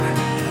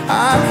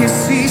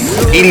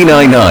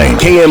89.9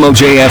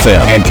 KMOJ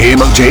FM and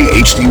KMOJ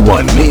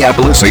HD1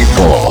 Minneapolis, St.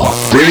 Paul.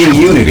 Bringing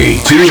unity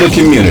to the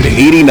community.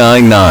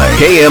 89.9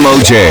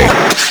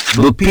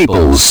 KMOJ, the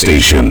People's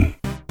Station.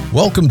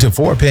 Welcome to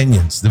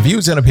 4Opinions. The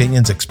views and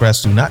opinions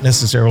expressed do not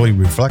necessarily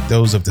reflect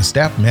those of the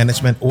staff,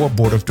 management, or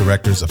board of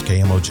directors of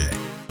KMOJ.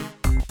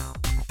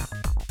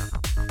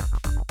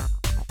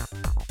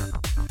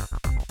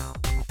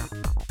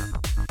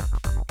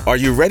 Are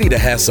you ready to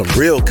have some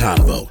real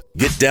convo?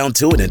 Get down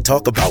to it and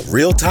talk about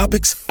real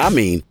topics? I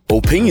mean,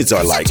 opinions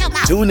are like.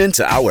 Tune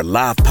into our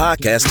live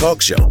podcast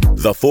talk show,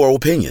 The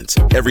 4Opinions,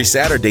 every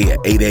Saturday at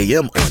 8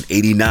 a.m. on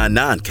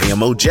 89.9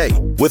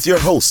 KMOJ with your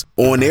host,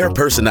 on-air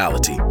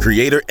personality,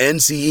 creator and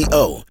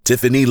CEO,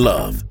 Tiffany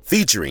Love,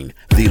 featuring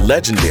the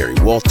legendary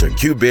Walter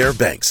Q. Bear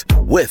Banks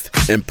with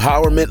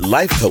empowerment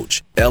life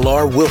coach,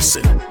 L.R.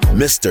 Wilson,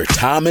 Mr.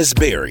 Thomas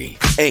Berry,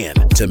 and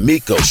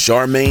Tamiko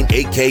Charmaine,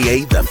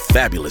 a.k.a. The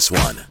Fabulous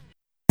One.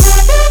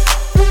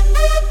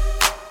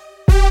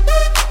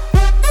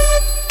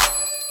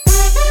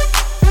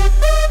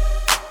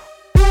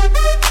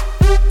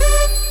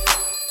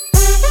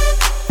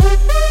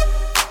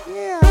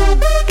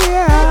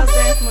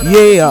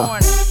 Yeah.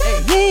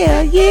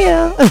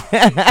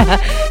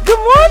 Good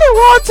morning,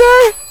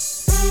 Walter.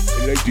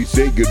 I'd like to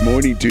say good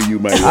morning to you,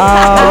 my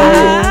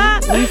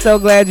love. We're so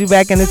glad you're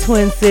back in the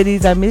Twin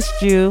Cities. I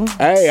missed you.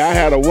 Hey, I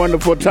had a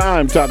wonderful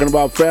time talking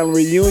about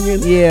family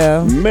reunion.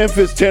 Yeah.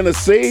 Memphis,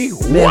 Tennessee.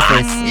 What's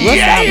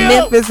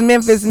up,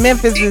 Memphis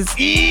is.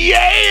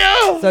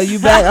 Yeah. So you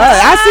back?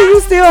 I see you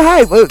still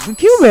hype.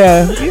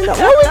 Q-Man, you know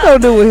what we gonna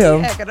do with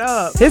him? Heck it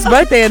up. His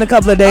birthday in a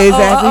couple of days.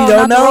 After you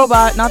don't know.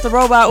 Not the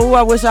robot. Ooh,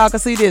 I wish y'all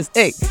could see this.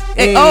 Hey.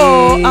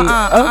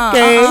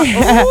 Okay.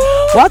 Okay.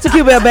 Walter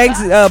Q-Man Banks'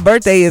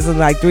 birthday is in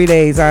like 3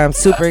 days. I'm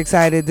super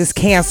excited. This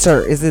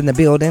cancer is in the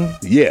building.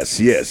 Yes,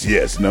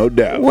 no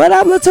doubt. What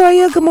up,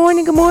 LaToya? Good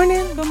morning. Good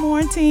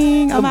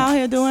morning. I'm out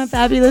here doing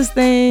fabulous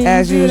things.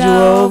 As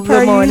usual.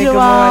 Good morning.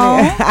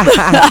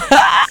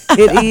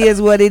 It is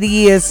what it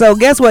is. So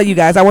guess what, you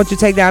guys? I want you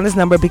to take down this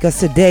number because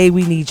today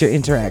we need your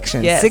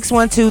interaction. Yes.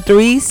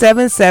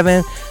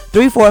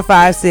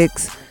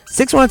 612-377-3456.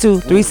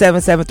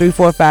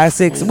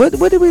 612-377-3456.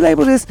 What did we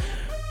label this?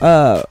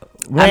 Rant?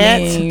 I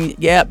mean,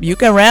 yep, you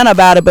can rant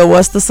about it, but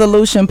what's the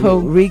solution,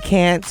 Pooh?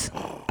 Recant.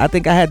 I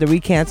think I had to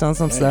recant on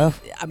some stuff.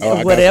 I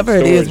mean, whatever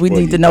it is, we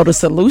need to know the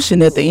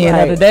solution at the end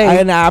of the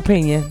day. In our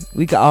opinion,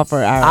 we can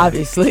offer our...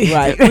 Obviously.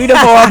 Right. We the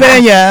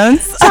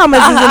 4Opinions. Thomas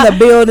is in the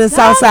building,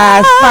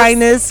 Southside's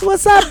finest.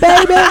 What's up,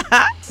 baby?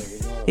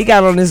 He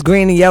got on this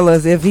green and yellow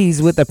as if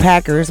he's with the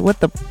Packers. What's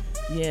going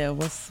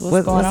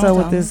on, up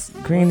with this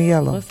green and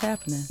yellow? What's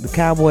happening? The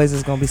Cowboys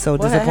is going to be so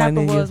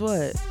disappointed in you.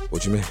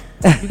 What you mean?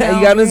 You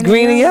got this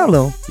green and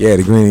yellow. Yeah,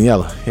 the green and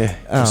yellow. Yeah.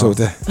 What's up with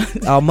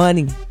that? All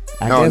money.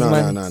 No,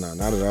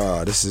 not at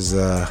all. This is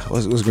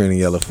what's green and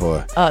yellow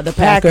for? The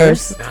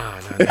Packers.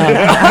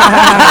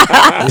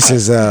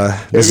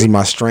 This is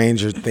my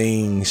Stranger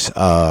Things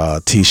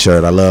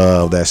T-shirt. I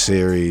love that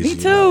series. Me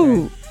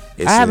too.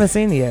 I haven't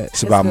seen it yet.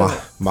 It's about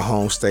my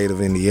home state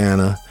of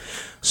Indiana.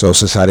 So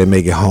since I didn't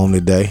make it home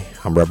today,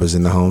 I'm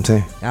representing the home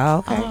team. Oh,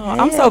 okay.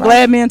 I'm so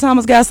glad me and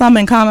Thomas got something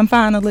in common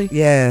finally.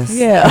 Yes.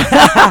 Yeah.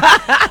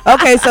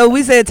 Okay, so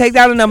we said take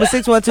down the number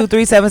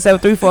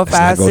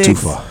 612-377-3456. Go too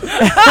far.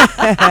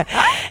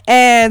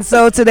 And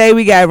so today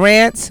we got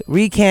rants,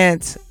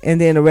 recants,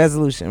 and then a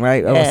resolution,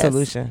 right? Or a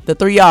solution. The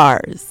 3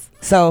 R's.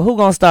 So who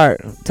gonna start?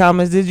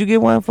 Thomas, do you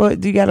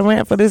got a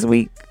rant for this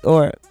week?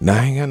 Or no,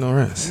 I ain't got no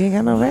rants. You ain't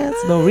got no rants?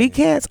 No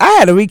recants? I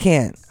had a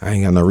recant. I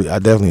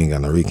definitely ain't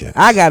got no recant.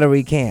 I got a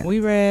recant. We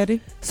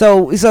ready?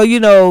 So we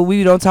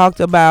don't talked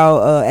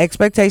about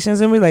expectations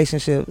in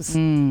relationships.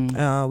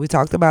 We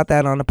talked about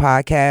that on the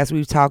podcast.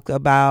 We've talked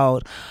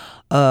about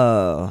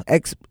the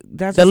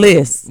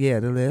list. Yeah,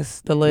 the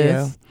list.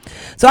 Yeah.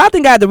 So I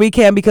think I had to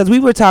recant because we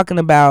were talking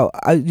about,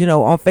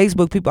 on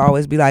Facebook, people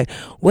always be like,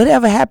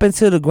 whatever happened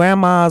to the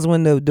grandmas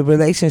when the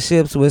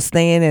relationships were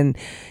staying and,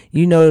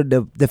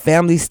 the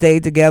family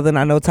stayed together. And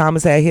I know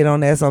Thomas had hit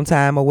on that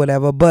sometime or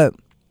whatever. But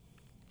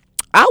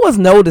I was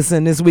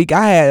noticing this week,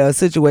 I had a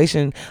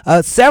situation,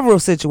 several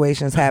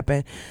situations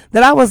happen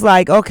that I was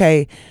like,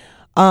 okay,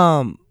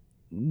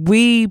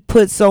 we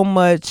put so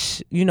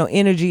much,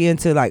 energy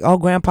into like, oh,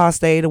 grandpa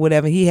stayed or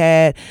whatever he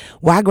had.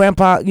 Why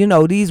grandpa,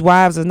 these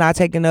wives are not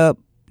taking up,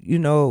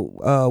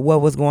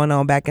 what was going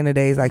on back in the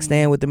days, like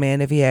staying with the man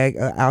if he had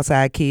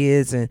outside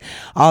kids and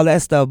all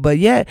that stuff. But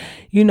yet,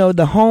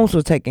 the homes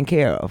were taken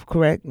care of,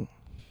 correct?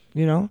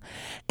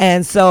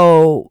 And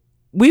so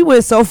we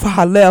went so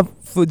far left,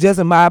 for just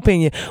in my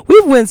opinion, we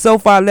went so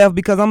far left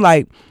because I'm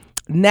like,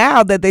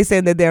 now that they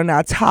said that they're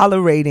not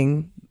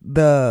tolerating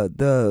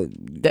the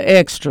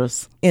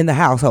extras in the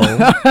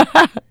household,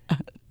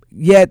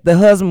 yet the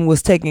husband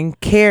was taking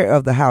care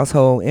of the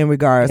household in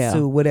regards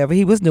to whatever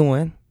he was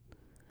doing.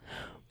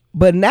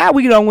 But now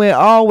we don't went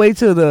all the way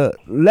to the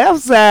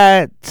left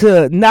side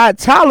to not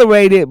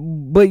tolerate it,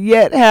 but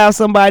yet have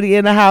somebody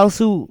in the house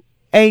who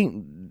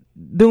ain't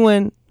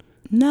doing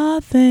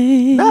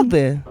nothing. I'm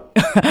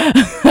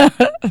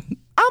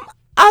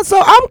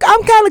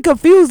I'm kind of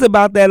confused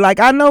about that. Like,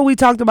 I know we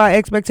talked about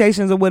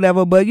expectations or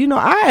whatever, but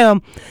I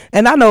am,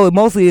 and I know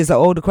mostly it's an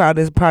older crowd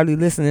that's probably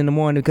listening in the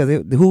morning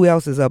because who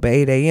else is up at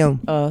 8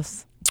 a.m.?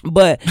 Us.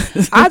 But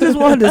I just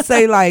wanted to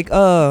say, like,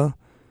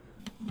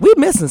 we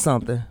missing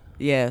something.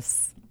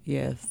 Yes.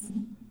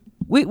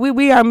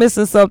 We are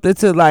missing something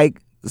to,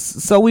 like,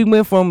 so we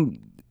went from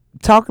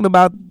talking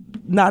about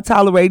not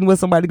tolerating what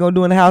somebody gonna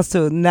do in the house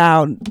to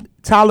now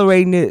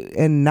tolerating it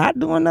and not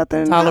doing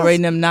nothing.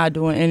 Tolerating them not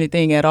doing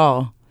anything at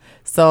all.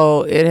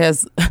 So it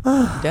has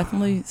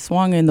definitely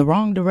swung in the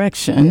wrong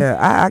direction.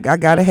 Yeah, I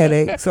got a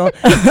headache. So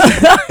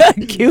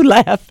cute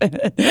laughing.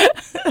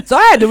 So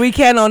I had to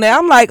recant on that.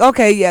 I'm like,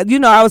 okay, yeah,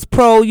 I was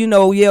pro,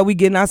 yeah, we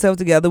getting ourselves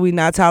together. We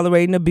not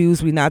tolerating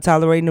abuse. We not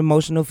tolerating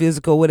emotional,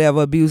 physical,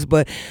 whatever abuse.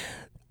 But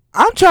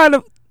I'm trying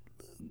to,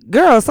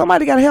 girl,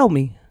 somebody got to help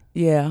me.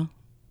 Yeah,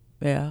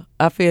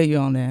 I feel you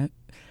on that.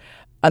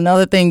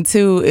 Another thing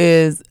too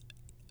is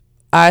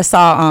I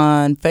saw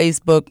on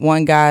Facebook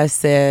one guy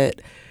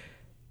said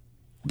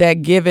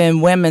that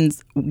giving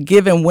women's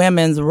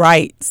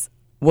rights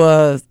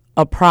was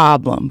a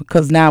problem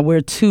because now we're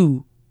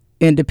too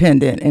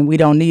independent and we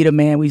don't need a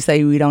man. We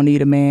say we don't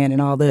need a man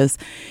and all this.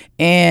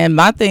 And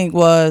my thing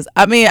was,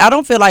 I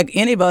don't feel like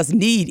any of us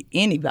need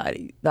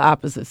anybody, the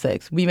opposite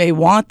sex. We may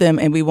want them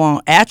and we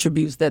want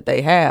attributes that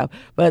they have,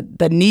 but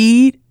the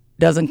need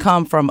doesn't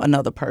come from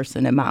another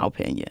person, in my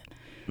opinion.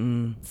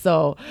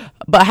 So,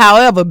 but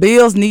however,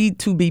 bills need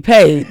to be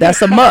paid.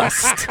 That's a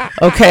must.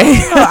 Okay.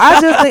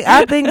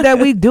 I think that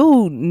we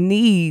do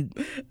need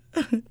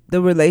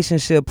the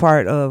relationship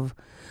part of.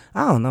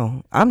 I don't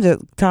know. I'm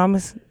just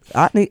Thomas.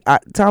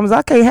 Thomas,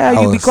 I can't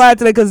have you be quiet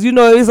today because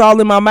it's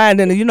all in my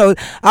mind. And I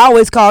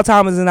always call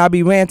Thomas and I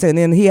be ranting,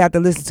 and he had to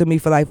listen to me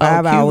for like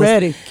 5 hours.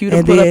 Ready. Cue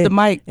to put up the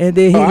mic. And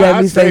then he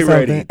let me say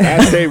something.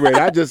 I stay ready.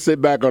 I just sit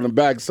back on the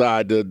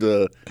backside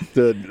to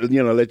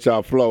let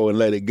y'all flow and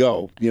let it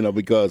go.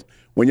 Because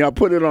when y'all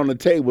put it on the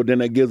table, then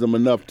that gives them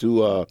enough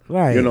to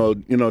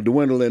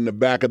dwindle in the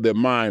back of their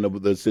mind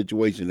of the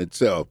situation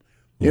itself.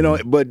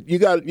 But you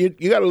got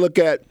to look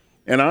at.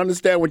 And I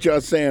understand what y'all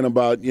saying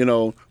about,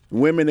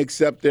 women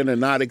accepting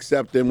and not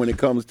accepting when it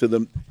comes to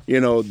the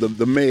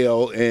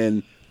male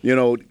and,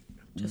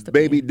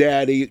 baby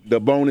daddy,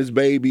 the bonus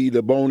baby,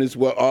 the bonus,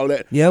 all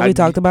that. Yeah, we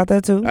talked about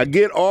that too. I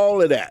get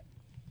all of that.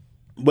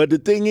 But the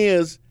thing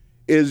is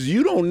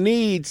you don't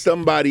need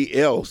somebody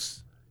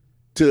else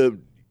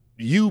to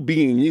you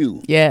being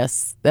you.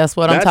 Yes, that's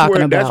what I'm talking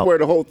about. That's where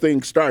the whole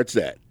thing starts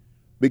at.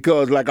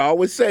 Because like I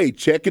always say,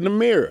 check in the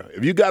mirror.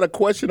 If you got a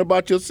question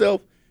about yourself,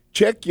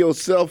 check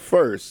yourself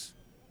first.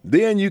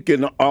 Then you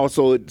can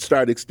also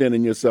start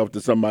extending yourself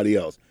to somebody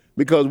else.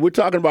 Because we're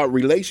talking about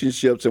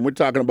relationships and we're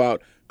talking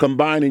about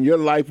combining your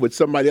life with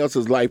somebody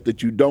else's life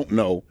that you don't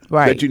know,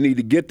 that you need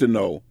to get to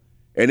know.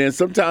 And then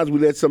sometimes we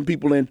let some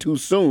people in too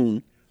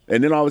soon,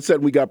 and then all of a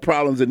sudden we got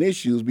problems and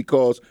issues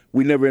because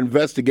we never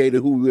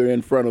investigated who we were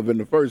in front of in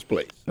the first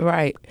place.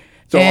 Right.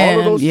 So all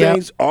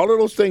of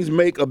those things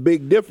make a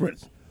big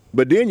difference.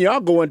 But then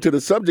y'all go into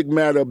the subject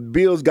matter of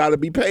bills got to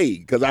be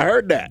paid, because I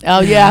heard that. Oh,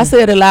 yeah, I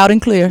said it loud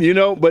and clear.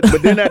 But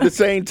then at the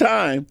same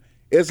time,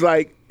 it's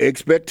like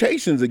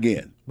expectations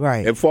again.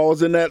 Right. It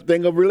falls in that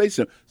thing of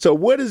relationship. So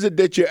what is it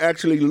that you're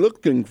actually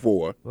looking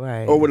for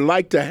or would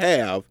like to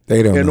have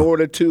in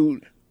order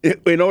to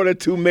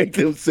make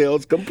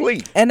themselves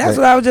complete? And that's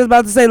what I was just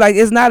about to say. Like,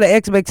 it's not an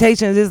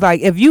expectation. It's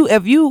like if you're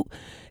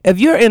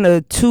in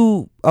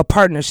a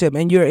partnership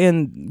and you're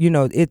in,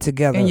 it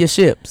together. In your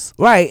ships.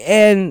 Right.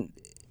 And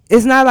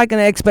it's not like an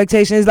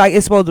expectation. It's like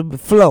it's supposed to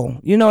flow.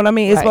 You know what I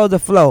mean? It's supposed to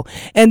flow.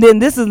 And then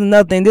this is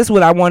another thing. This is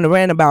what I want to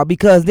rant about,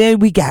 because then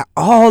we got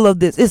all of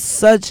this. It's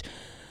such,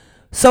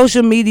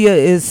 social media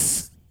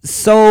is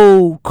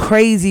so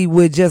crazy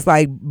with just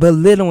like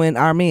belittling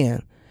our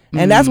men.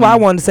 And that's why I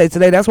wanted to say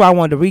today, that's why I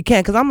wanted to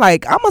recant, because I'm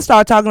like, I'm going to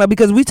start talking about,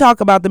 because we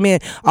talk about the men.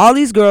 All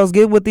these girls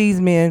get with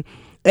these men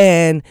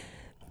and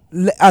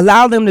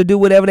allow them to do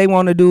whatever they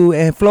want to do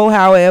and flow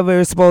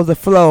however it's supposed to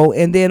flow,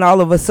 and then all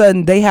of a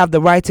sudden they have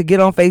the right to get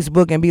on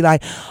Facebook and be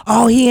like,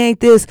 oh, he ain't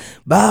this,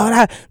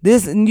 but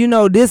this,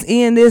 this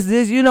and this,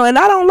 and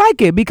I don't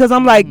like it, because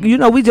I'm like,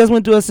 we just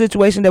went through a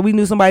situation that we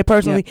knew somebody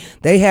personally.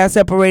 They had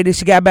separated,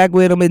 she got back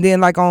with him, and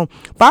then like on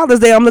Father's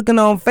Day I'm looking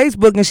on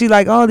Facebook and she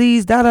like, oh,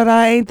 these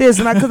ain't this,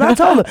 and because I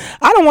told her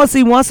I don't want to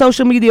see one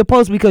social media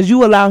post because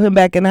you allow him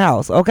back in the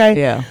house.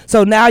 Okay,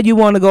 so now you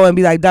want to go and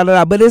be like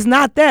but it's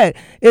not that.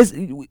 It's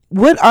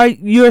what are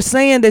you're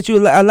saying that you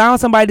allowing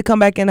somebody to come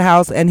back in the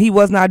house and he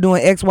was not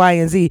doing X, Y,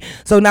 and Z.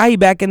 So now he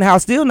back in the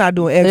house still not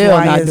doing X,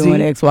 Y, and Z.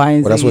 Doing X, Y, and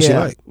Z. Well, that's what she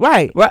like.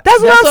 Right.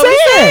 That's what I'm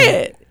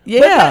saying.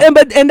 Yeah.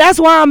 But that's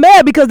why I'm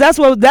mad, because that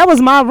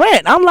was my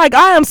rant. I'm like,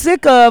 I am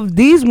sick of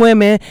these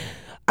women.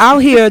 out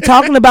here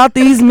talking about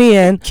these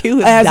men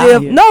as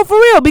if no, for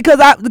real, because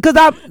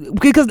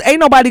ain't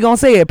nobody gonna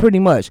say it. Pretty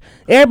much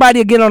everybody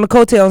will get on the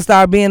coattail and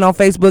start being on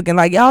Facebook and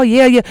like, oh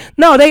yeah,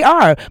 no, they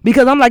are,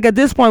 because I'm like, at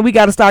this point we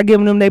got to start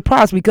giving them their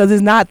props, because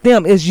it's not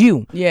them, it's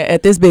you. Yeah,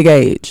 at this big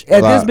age, or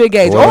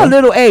a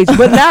little age,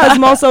 but now it's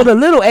more so the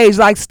little age.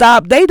 Like,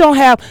 stop. They don't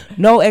have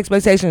no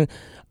expectation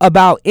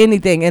about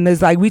anything, and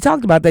it's like we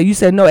talked about that. You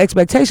said no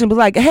expectation, but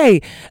like,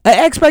 hey,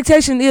 an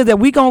expectation is that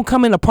we gonna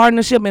come in a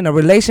partnership, in a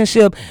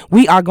relationship,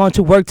 we are going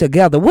to work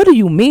together. What do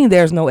you mean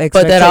there's no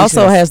expectation? But that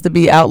also has to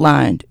be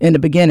outlined in the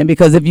beginning,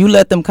 because if you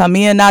let them come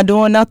in not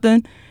doing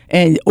nothing,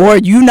 or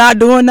you not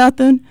doing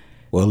nothing,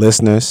 well,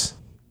 listeners,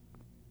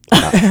 go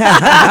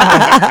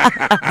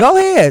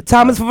ahead,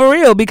 Thomas, for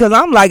real, because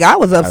I'm like, I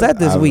was upset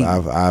this week.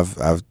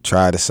 I've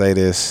tried to say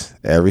this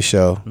every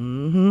show,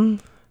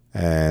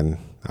 and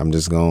I'm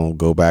just going to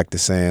go back to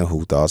saying,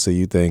 who thoughts are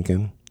you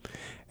thinking?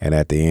 And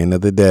at the end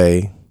of the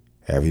day,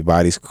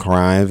 everybody's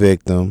crying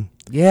victim.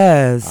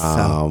 Yes.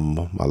 A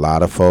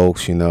lot of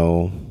folks,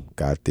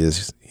 got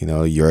this,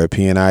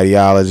 European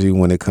ideology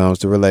when it comes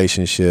to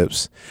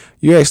relationships.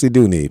 You actually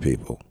do need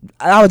people.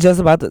 I was just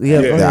about to,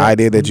 The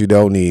idea that you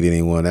don't need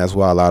anyone, that's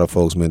why a lot of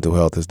folks' mental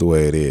health is the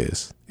way it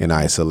is, in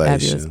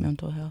isolation. Fabulous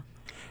mental health.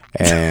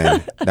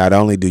 And not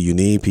only do you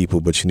need people,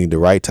 but you need the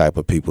right type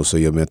of people so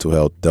your mental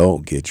health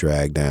don't get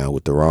dragged down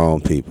with the wrong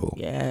people.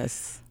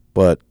 Yes.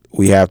 But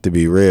we have to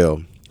be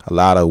real. A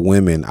lot of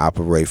women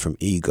operate from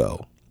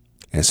ego.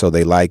 And so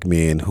they like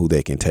men who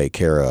they can take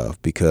care of,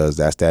 because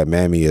that's that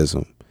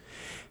mammyism.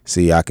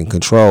 See, I can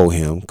control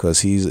him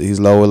because he's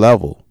lower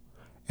level.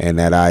 And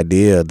that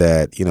idea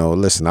that,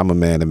 listen, I'm a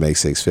man that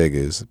makes 6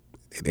 figures.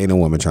 Ain't a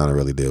woman trying to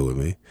really deal with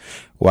me.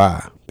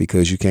 Why?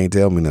 Because you can't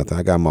tell me nothing.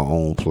 I got my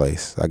own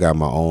place. I got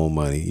my own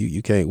money.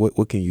 You can't.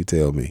 What can you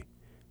tell me?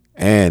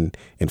 And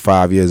in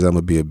 5 years, I'm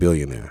going to be a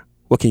billionaire.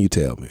 What can you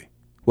tell me?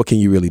 What can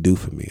you really do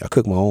for me? I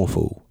cook my own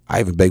food. I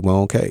even bake my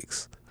own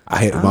cakes. I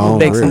hit my own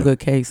bake grill. some good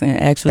cakes, and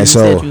actually, you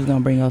said you was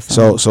gonna bring us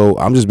some. So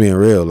I'm just being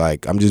real.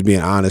 Like, I'm just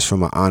being honest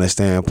from an honest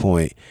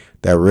standpoint.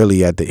 That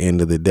really, at the end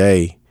of the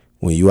day,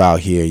 when you out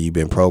here, you've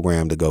been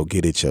programmed to go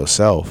get it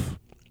yourself,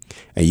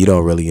 and you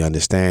don't really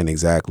understand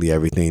exactly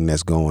everything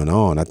that's going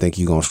on. I think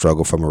you're gonna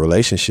struggle from a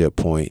relationship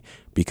point,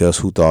 because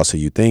who thoughts are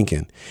you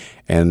thinking?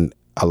 And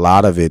a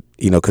lot of it,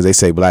 because they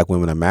say black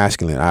women are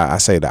masculine. I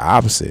say the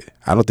opposite.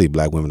 I don't think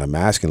black women are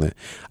masculine.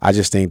 I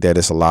just think that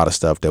it's a lot of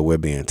stuff that we're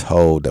being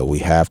told that we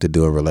have to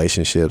do in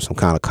relationships. I'm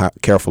kind of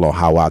careful on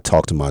how I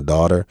talk to my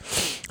daughter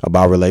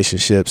about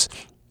relationships,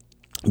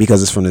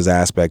 because it's from this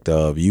aspect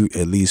of, you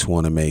at least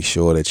want to make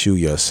sure that you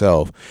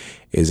yourself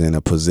is in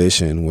a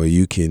position where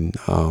you can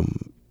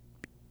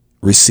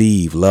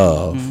receive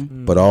love,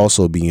 but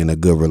also be in a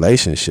good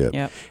relationship.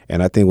 Yep.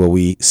 And I think what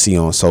we see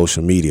on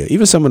social media,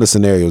 even some of the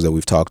scenarios that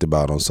we've talked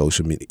about on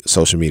social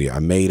media are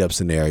made up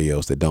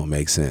scenarios that don't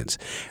make sense.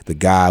 The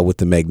guy with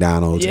the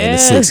McDonald's and the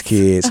 6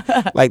 kids,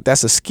 like,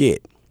 that's a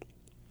skit.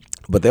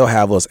 But they'll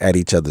have us at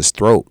each other's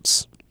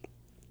throats.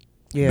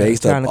 Yeah,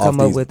 based trying to come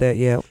up with that.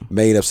 Yeah,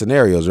 made up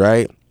scenarios,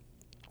 right?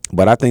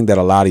 But I think that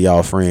a lot of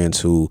y'all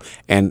friends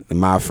and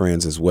my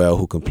friends as well,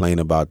 who complain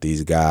about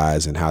these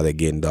guys and how they're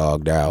getting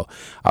dogged out,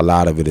 a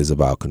lot of it is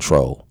about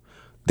control.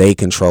 They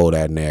control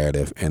that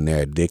narrative, and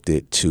they're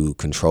addicted to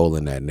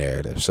controlling that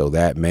narrative. So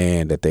that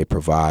man that they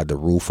provide the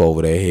roof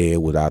over their head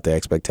without the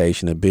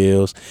expectation of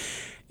bills,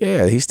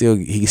 yeah, he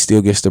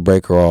still gets to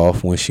break her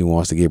off when she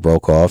wants to get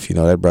broke off.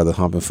 That brother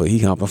humping for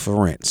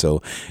rent.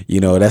 So,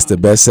 that's the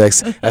best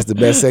sex. That's the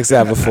best sex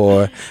ever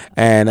for her.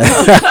 And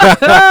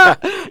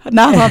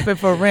not humping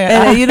for rent.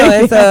 And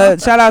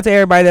it's shout out to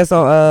everybody that's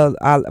on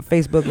our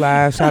Facebook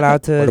Live. Shout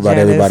out to what about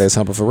Janice, everybody that's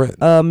humping for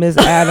rent? Miss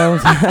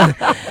Adams.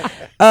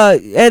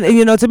 And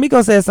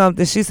Tamiko said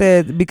something. She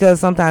said,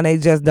 because sometimes they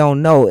just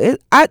don't know.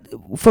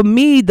 For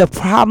me, the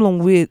problem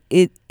with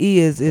it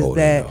is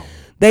that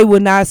they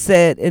would not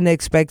set an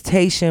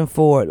expectation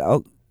for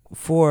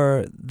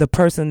the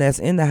person that's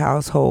in the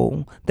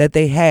household that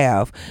they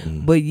have,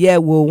 but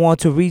yet will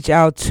want to reach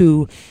out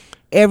to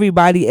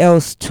everybody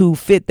else to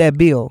fit that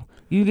bill.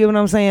 You get what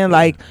I'm saying?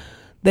 Like,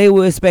 they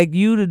will expect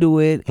you to do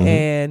it,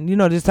 and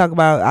just talk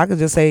about, I could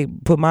just say,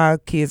 put my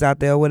kids out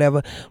there or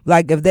whatever.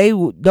 Like, if they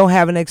don't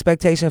have an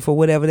expectation for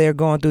whatever they're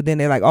going through, then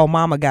they're like, oh,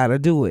 mama gotta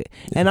do it.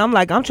 And I'm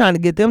like, I'm trying to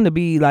get them to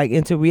be like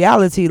into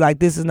reality, like,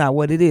 this is not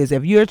what it is.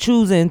 If you're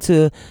choosing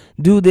to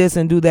do this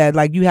and do that,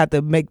 like, you have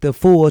to make the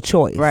full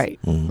choice, right?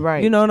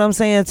 Right. You know what I'm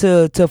saying?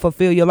 To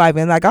fulfill your life.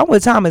 And like, I'm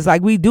with Thomas,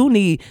 like, we do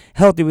need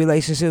healthy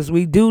relationships.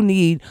 We do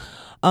need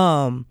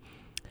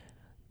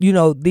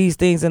these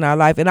things in our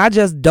life. And I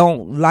just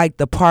don't like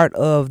the part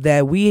of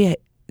that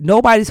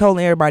nobody's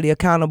holding everybody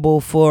accountable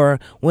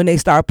for when they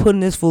start putting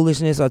this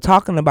foolishness or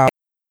talking about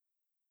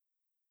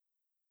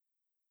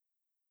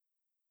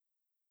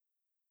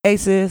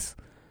cases.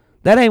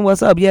 That ain't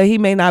what's up. Yeah, he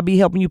may not be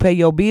helping you pay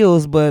your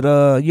bills, but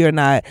you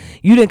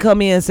didn't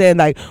come in saying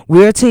like,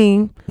 we're a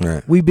team.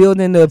 Right. We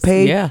building to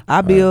pay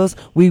our bills.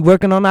 We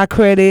working on our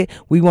credit.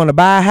 We want to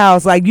buy a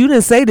house. Like, you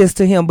didn't say this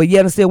to him, but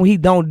yet and still when he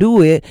don't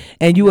do it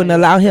and you wouldn't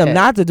allow him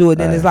not to do it,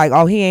 then it's like,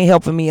 oh, he ain't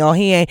helping me, or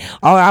he ain't,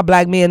 oh, our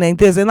black men ain't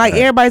this. And like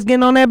everybody's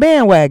getting on that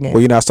bandwagon.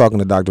 Well, you know, I was talking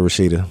to Dr.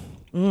 Rashida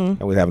and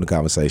we were having a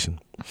conversation.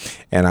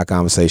 And our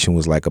conversation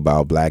was like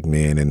about black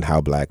men and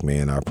how black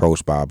men are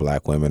approached by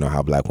black women, or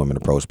how black women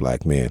approach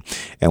black men.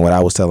 And what I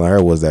was telling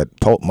her was that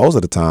most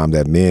of the time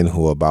that men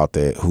who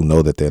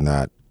know that they're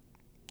not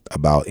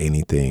about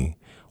anything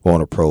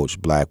won't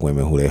approach black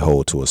women who they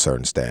hold to a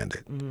certain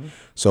standard. Mm-hmm.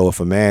 So if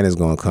a man is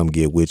going to come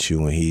get with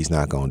you and he's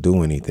not going to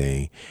do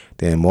anything,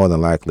 then more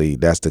than likely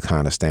that's the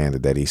kind of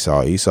standard that he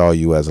saw. He saw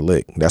you as a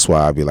lick. That's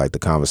why I'd be like, the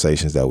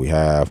conversations that we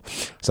have,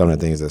 some of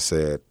the things that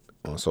said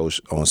on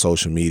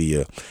social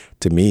media,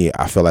 to me,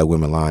 I feel like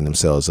women line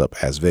themselves up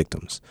as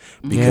victims,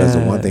 because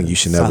the one thing you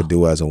should never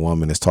do as a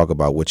woman is talk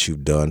about what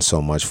you've done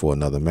so much for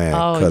another man.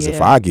 Because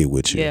if I get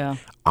with you,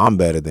 I'm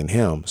better than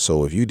him.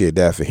 So if you did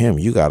that for him,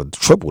 you got to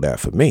triple that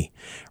for me,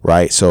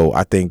 right? So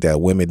I think that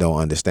women don't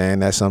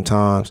understand that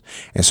sometimes.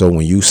 And so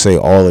when you say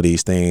all of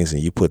these things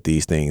and you put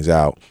these things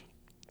out,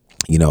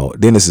 you know,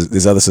 then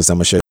this other sister I'm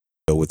gonna share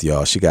with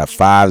y'all. She got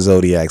 5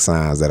 zodiac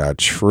signs that are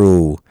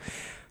true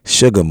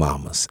sugar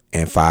mamas,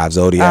 and 5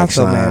 zodiac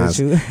signs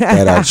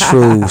that are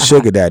true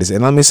sugar daddies.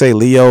 And let me say,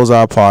 Leos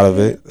are part of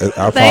it.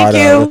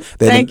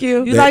 Thank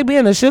you. You like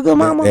being a sugar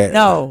mama?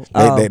 No.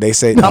 They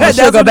say I'm a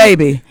sugar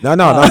baby. No.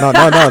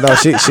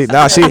 She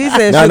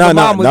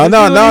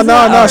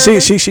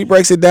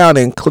breaks it down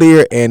and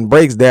clear and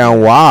breaks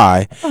down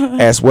why,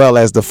 as well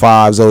as the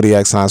 5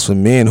 zodiac signs for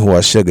men who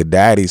are sugar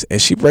daddies,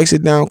 and she breaks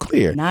it down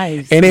clear.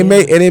 Nice. And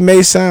it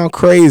may sound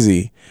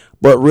crazy,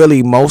 but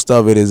really most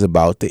of it is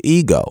about the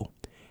ego.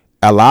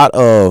 A lot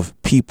of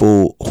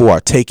people who are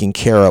taking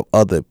care of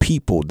other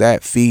people,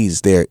 that feeds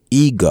their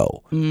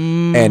ego.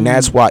 And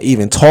that's why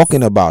even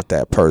talking about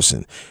that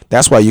person,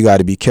 that's why you got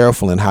to be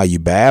careful in how you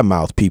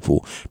badmouth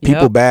people.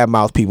 People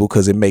badmouth people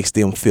because it makes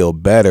them feel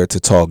better to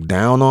talk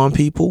down on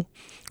people,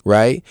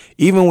 right?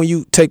 Even when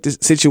you take the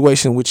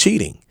situation with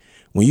cheating.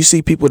 When you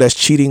see people that's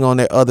cheating on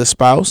their other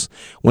spouse,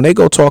 when they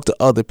go talk to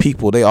other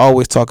people, they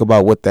always talk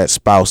about what that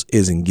spouse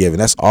isn't giving.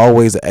 That's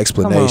always the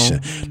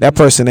explanation. That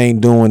person ain't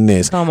doing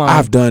this.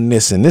 I've done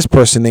this, and this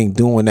person ain't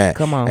doing that.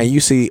 And you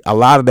see a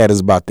lot of that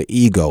is about the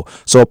ego.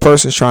 So a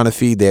person's trying to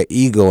feed their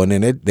ego, and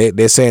then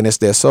they're saying it's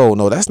their soul.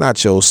 No, that's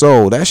not your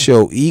soul. That's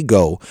your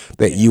ego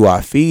that you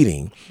are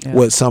feeding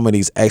with some of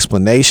these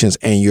explanations.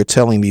 And you're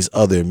telling these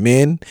other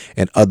men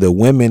and other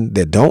women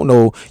that don't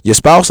know, your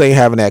spouse ain't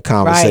having that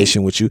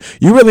conversation with you.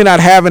 You really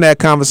not having that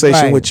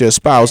conversation with your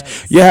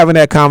spouse. You're having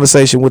that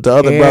conversation with the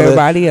other brother.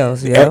 Everybody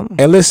else,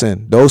 and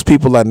listen, those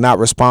people are not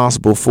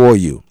responsible for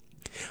you.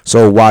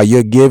 So while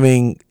you're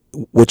giving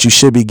what you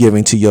should be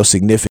giving to your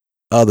significant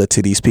other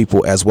to these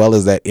people, as well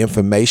as that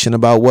information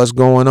about what's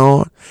going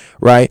on,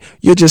 right?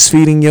 You're just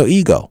feeding your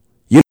ego.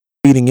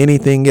 Eating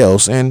anything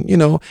else. And you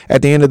know,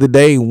 at the end of the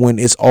day, when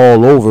it's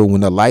all over,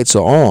 when the lights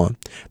are on,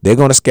 they're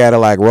going to scatter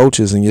like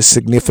roaches, and your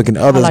significant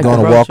other's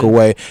going to walk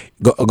away,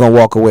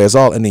 as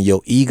all, and then your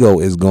ego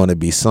is going to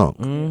be sunk.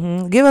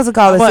 Give us a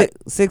call at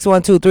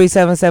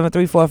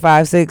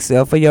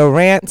 612-377-3456 for your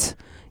rant,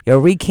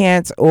 your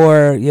recant,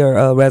 or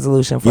your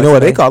resolution for you know today. What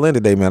they call in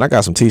today, man? I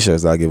got some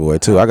t-shirts I'll give away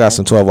too. I got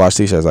some 12-watch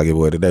t-shirts I'll give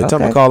away today. Tell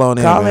me to call on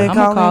in, man. I'm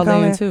gonna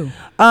call in too.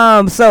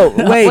 So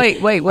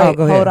wait.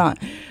 Hold on.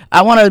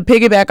 I want to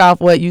piggyback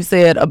off what you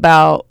said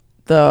about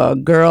the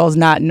girls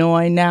not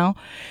knowing now.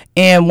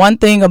 And one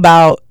thing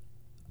I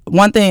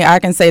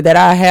can say that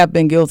I have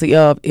been guilty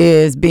of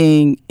is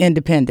being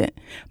independent.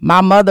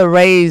 My mother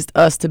raised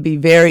us to be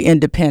very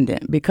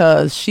independent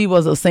because she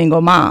was a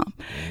single mom.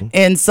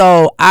 And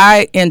so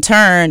I, in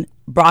turn,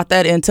 brought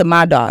that into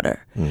my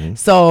daughter.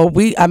 So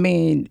we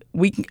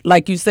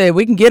like you said,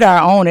 we can get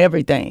our own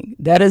everything.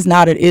 That is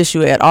not an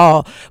issue at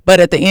all.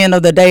 But at the end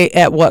of the day,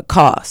 at what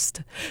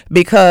cost?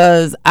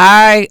 Because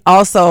I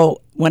also,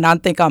 when I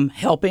think I'm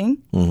helping,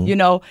 you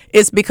know,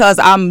 it's because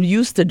I'm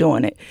used to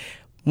doing it.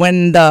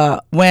 When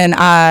my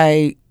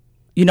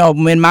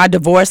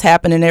divorce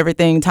happened and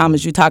everything,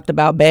 Thomas, you talked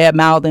about bad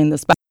mouthing the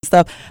spouse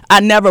stuff. I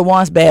never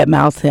once bad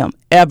mouthed him,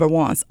 ever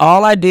once.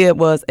 All I did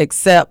was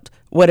accept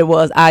what it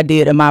was I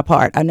did in my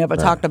part. I never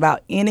talked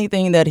about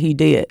anything that he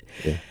did.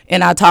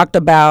 And I talked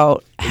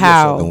about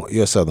how...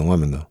 You're a Southern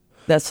woman, though.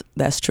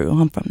 That's true.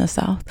 I'm from the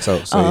South.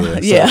 So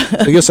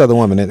you're a Southern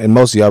woman, and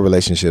most of your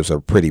relationships are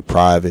pretty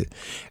private.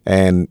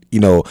 And, you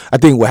know, I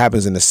think what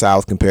happens in the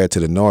South compared to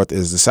the North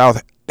is the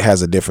South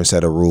has a different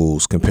set of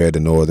rules compared to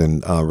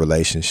northern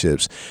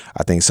relationships.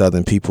 I think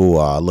southern people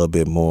are a little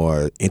bit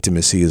more,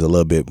 intimacy is a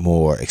little bit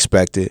more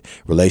expected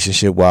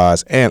relationship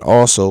wise, and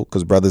also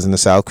because brothers in the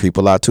South creep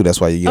a lot too. That's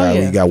why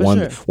you got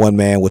one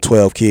man with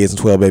 12 kids and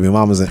 12 baby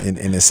mamas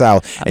in the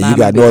South, and you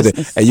got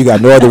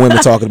northern women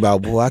talking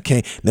about, boy, I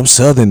can't, them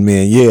southern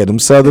men, them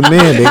southern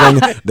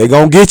men, they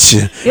gonna get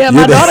you. Yeah,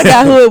 my daughter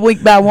got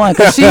hoodwinked by one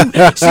because she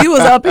was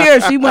up here,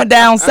 she went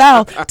down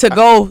south to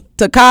go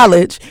to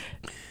college.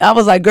 I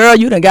was like, girl,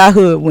 you done got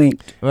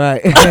hoodwinked.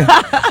 Right.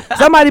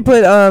 Somebody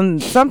put,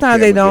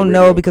 sometimes they don't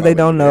know because they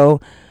don't know.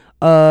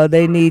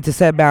 They need to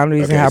set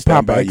boundaries and have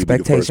proper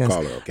expectations.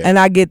 And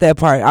I get that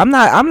part. I'm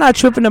not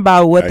tripping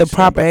about what the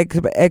proper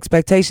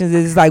expectations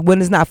is. It's like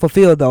when it's not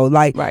fulfilled though.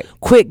 Like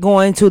quit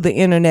going to the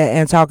internet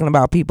and talking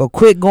about people.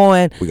 Quit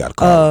going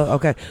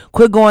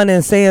quit going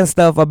and saying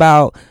stuff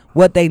about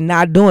what they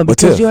not doing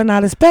because you're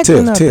not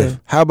expecting nothing.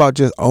 How about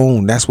just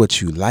own that's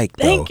what you like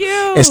though? Thank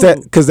you.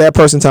 Instead, because that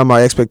person talking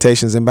about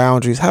expectations and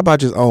boundaries, how about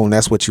just own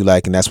that's what you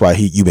like, and that's why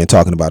you've been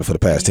talking about it for the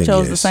past 10 years.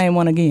 Chose the same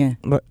one again.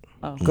 But,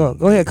 go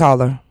ahead,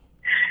 caller.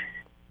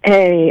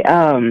 Hey,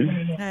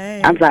 I'm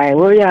sorry.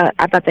 What were y'all?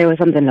 I thought there was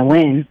something to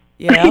win.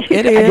 Yeah,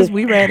 it is.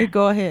 We ready.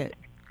 Go ahead.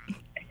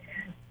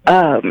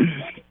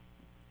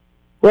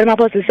 What am I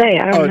supposed to say?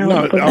 I don't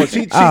know. No,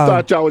 she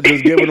thought y'all was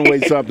just giving away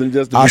something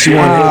just to she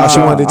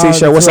wanted the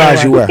t-shirt. What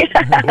size you wear?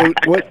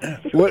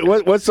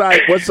 What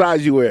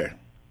size you wear?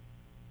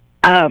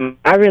 I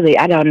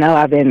don't know.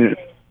 I've been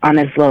on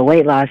this little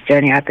weight loss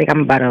journey. I think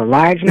I'm about a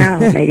large now,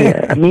 maybe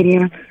a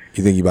medium.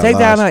 You think you about take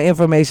large? down her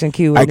information,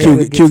 Q.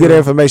 Q, get the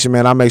information,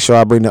 man. I'll make sure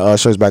I bring the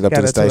shirts back up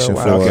to the station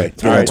for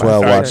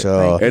 12 watch.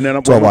 And then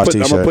I'm going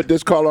to put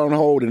this caller on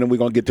hold, and then we're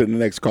going to get to the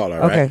next caller.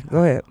 Right? Okay,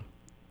 go ahead.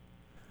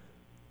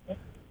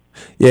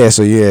 Yeah,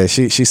 so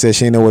she said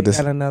she didn't know what to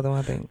say. Got another one,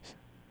 I think.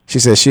 She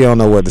said she don't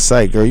know what to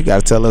say. Girl, you got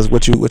to tell us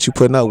what you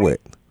putting up with.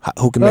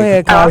 Who can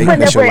make I'm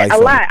putting up with a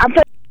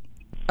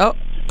lot.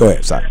 Go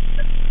ahead, sorry.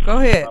 Go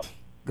ahead.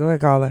 Go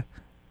ahead, caller.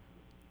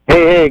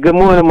 Hey, good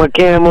morning, my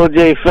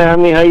KMOJ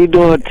family. How you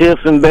doing, Tiff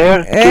and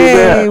Bear?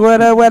 Hey,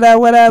 what up? Good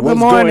morning. What's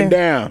going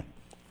down?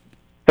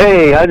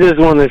 Hey, I just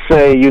want to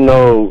say, you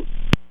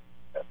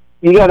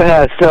got to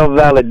have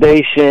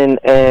self-validation,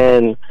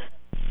 and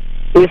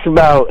it's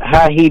about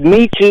how he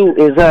meet you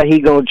is how he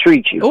gonna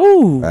treat you.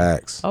 Ooh.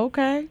 Facts.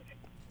 Okay.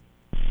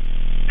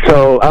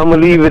 So I'm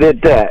gonna leave it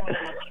at that.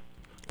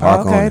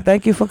 Okay,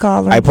 thank you for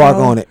calling. I park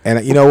on it,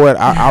 and you know what?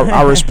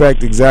 I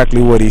respect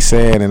exactly what he's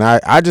saying, and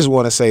I just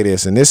want to say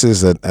this, and this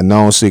is a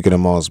known secret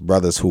amongst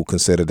brothers who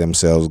consider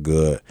themselves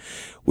good.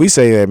 We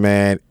say that,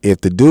 man, if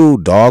the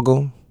dude dog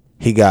him,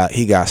 he got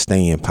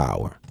staying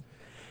power.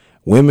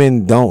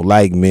 Women don't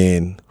like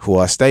men who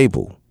are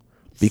stable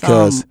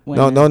because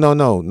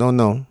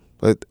no.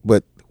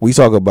 But we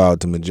talk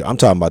about I'm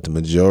talking about the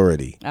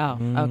majority. Oh,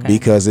 okay.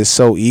 Because it's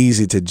so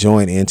easy to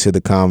join into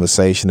the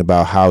conversation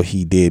about how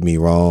he did me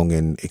wrong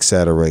and et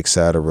cetera,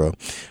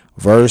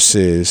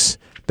 versus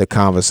the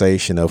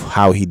conversation of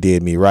how he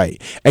did me right.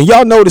 And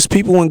y'all notice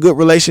people in good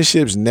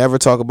relationships never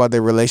talk about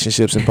their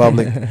relationships in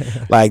public.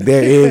 Like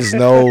there is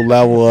no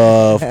level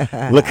of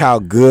look how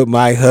good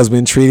my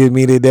husband treated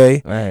me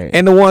today. Right.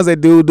 And the ones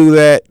that do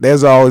that,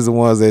 there's always the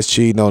ones that's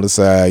cheating on the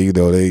side.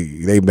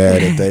 They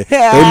mad at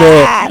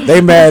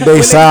they mad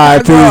they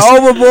side piece.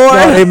 Overboard.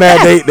 No,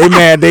 they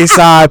mad they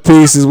side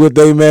pieces with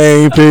their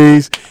main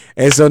piece.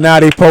 And so now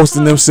they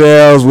posting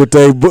themselves with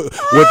their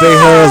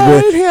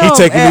husband. He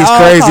taking these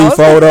crazy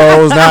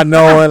photos, not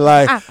knowing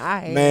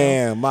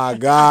man, my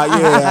God,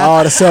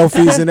 all the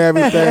selfies and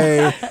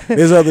everything.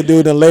 This other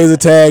dude done laser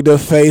tagged her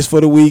face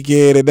for the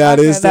weekend, and now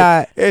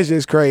it's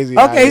just crazy.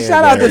 Okay,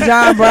 shout out to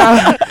John Brown.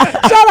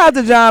 Shout out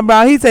to John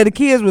Brown. He said the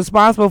kid is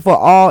responsible for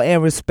all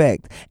and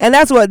respect, and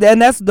that's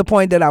the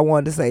point that I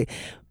wanted to say.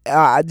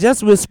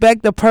 Just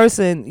respect the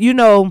person,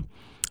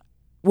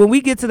 when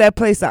we get to that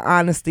place of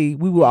honesty,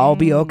 we will all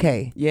be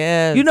okay.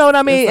 Yeah. You know what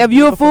I mean? If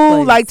you're a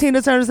fool, like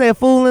Tina Turner said, a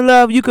fool in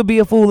love, you could be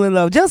a fool in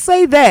love. Just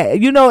say that,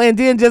 and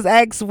then just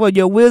ask for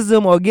your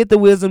wisdom or get the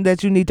wisdom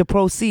that you need to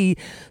proceed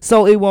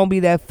so it won't be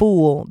that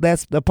fool.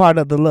 That's the part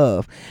of the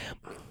love.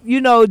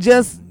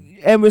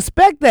 And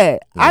respect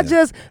that.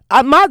 Yeah.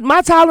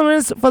 My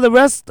tolerance for the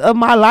rest of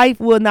my life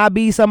will not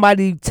be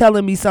somebody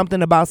telling me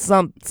something about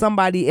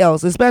somebody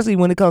else, especially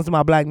when it comes to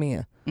my black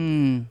men.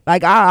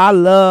 Like I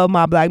love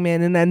my black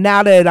men, and then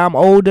now that I'm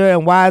older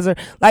and wiser,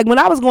 like when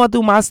I was going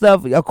through my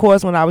stuff, of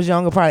course, when I was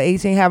younger, probably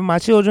 18, having my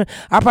children,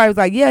 I probably was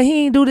like, yeah,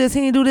 he ain't do this,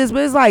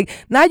 but it's like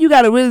now you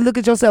got to really look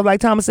at yourself, like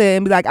Thomas said,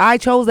 and be like, I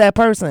chose that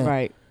person,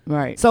 right.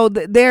 So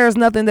there's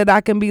nothing that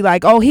I can be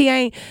like, oh, he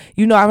ain't,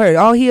 I've heard,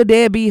 oh, he a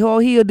deadbeat, oh,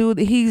 he'll do,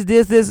 he's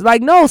this,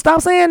 like, no,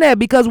 stop saying that,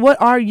 because what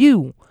are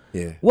you?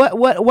 Yeah.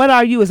 What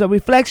are you? It's a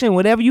reflection.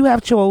 Whatever you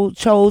have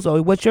chose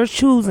or what you're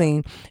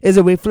choosing is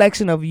a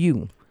reflection of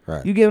you.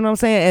 Right. You get what I'm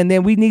saying? And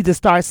then we need to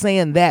start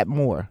saying that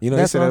more. You know,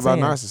 That's they say what that I'm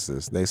about saying.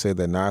 narcissists. They say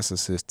that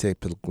narcissists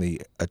typically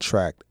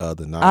attract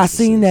other narcissists. I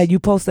seen that. You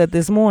posted that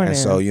this morning. And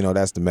so,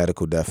 that's the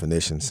medical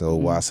definition. So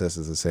while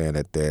sisters are saying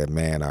that their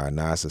man are a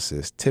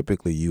narcissist,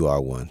 typically you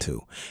are one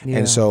too. Yeah.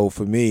 And so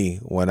for me,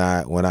 when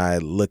I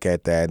look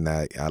at that and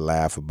I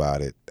laugh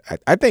about it,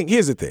 I think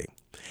here's the thing.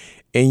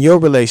 In your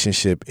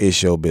relationship,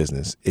 it's your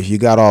business. If you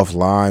got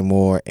offline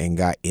more and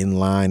got in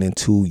line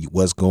into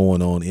what's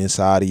going on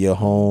inside of your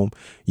home,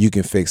 you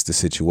can fix the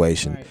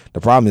situation. Right.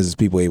 The problem is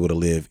people able to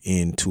live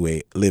in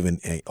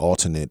an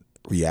alternate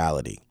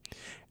reality.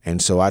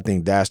 And so I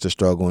think that's the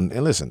struggle.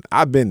 And listen,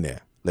 I've been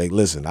there. Like,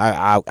 listen,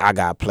 I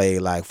got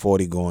played like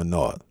 40 going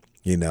north,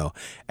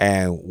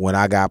 and when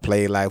I got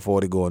played like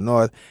 40 going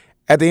north,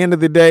 at the end of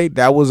the day,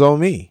 that was on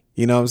me.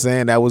 You know what I'm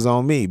saying? That was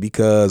on me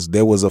because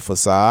there was a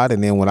facade.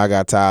 And then when I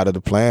got tired of the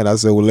plan, I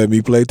said, well, let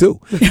me play too.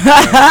 And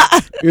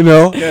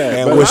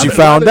what she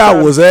found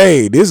out was,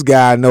 hey, this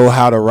guy know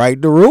how to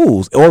write the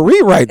rules or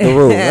rewrite the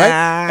rules.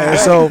 Right? And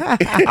so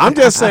I'm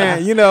just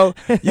saying, you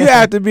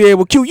have to be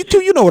able, Q,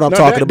 you know what I'm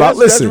talking about.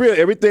 Listen. That's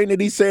real. Everything that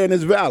he's saying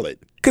is valid.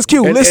 Because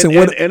Q, listen.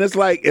 And it's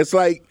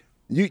like,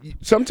 you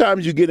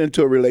sometimes you get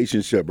into a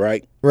relationship,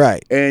 right?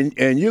 Right.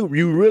 And you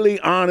really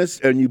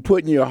honest and you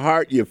putting your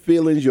heart, your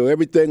feelings, your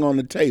everything on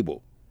the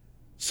table.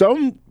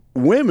 Some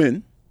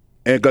women,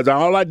 and because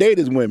all I date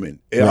is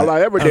women, and all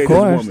I ever date is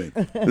women.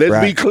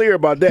 Let's be clear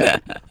about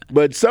that.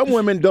 But some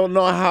women don't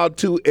know how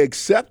to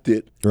accept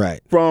it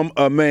from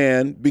a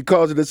man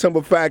because of the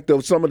simple fact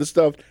of some of the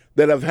stuff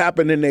that have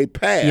happened in their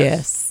past.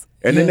 Yes.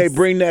 And then they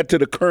bring that to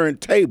the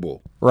current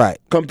table. Right.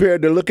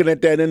 Compared to looking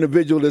at that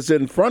individual that's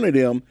in front of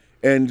them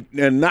and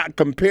not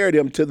compare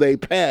them to their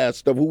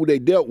past of who they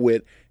dealt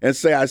with and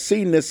say, I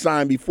seen this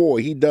sign before.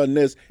 He done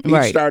this. He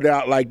started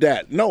out like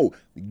that. No,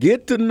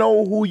 get to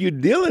know who you're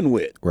dealing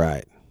with.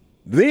 Right.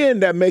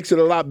 Then that makes it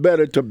a lot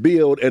better to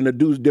build and to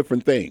do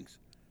different things.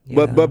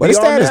 Yeah. But it's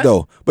status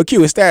though. But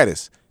Q, it's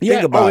status. Yeah,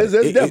 think about it's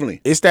definitely.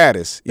 It's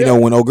status. You know,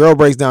 when old girl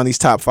breaks down these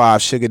top 5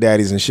 sugar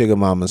daddies and sugar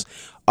mamas,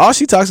 all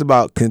she talks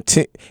about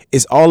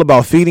is all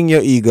about feeding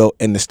your ego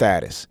and the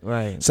status.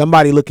 Right.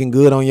 Somebody looking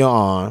good on your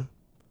arm.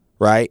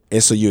 Right.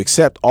 And so you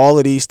accept all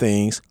of these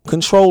things,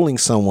 controlling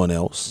someone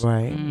else.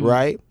 Right.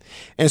 Right.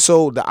 And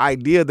so the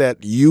idea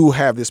that you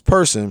have this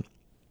person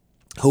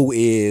who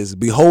is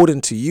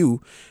beholden to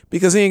you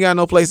because he ain't got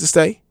no place to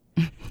stay.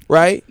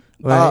 Right.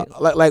 Right.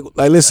 Like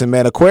listen,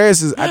 man, I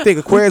think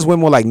Aquarius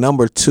women were like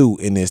number 2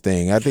 in this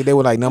thing. I think they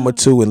were like number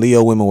 2 and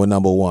Leo women were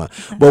number 1.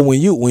 But when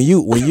you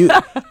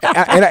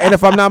and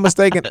if I'm not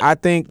mistaken, I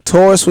think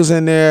Taurus was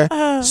in there,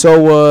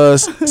 so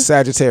was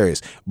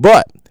Sagittarius.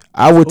 But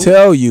I would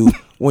tell you,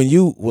 when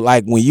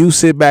you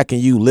sit back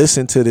and you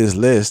listen to this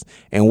list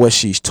and what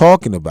she's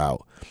talking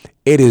about,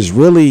 it is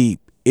really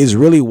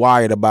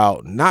wired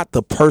about not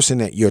the person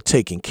that you're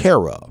taking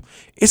care of.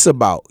 It's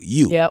about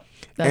you. Yep.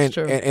 That's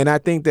true. And I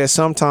think that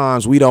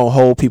sometimes we don't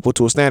hold people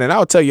to a standard. And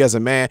I'll tell you as a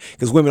man,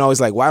 because women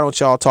always like, why don't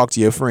y'all talk to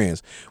your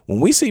friends? When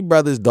we see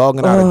brothers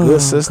dogging out a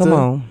good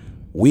sister,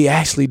 we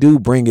actually do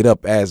bring it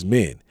up as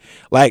men.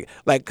 Like,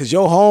 because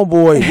your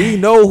homeboy, we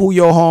know who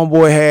your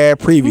homeboy had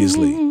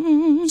previously.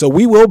 So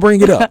we will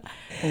bring it up.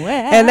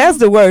 And that's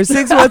the word.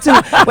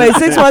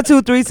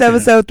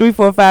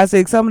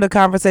 612-377-3456. Some of the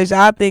conversation,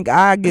 I think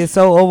I get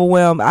so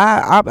overwhelmed.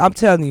 I'm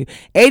telling you,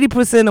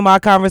 80% of my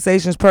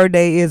conversations per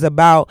day is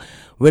about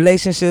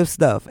relationship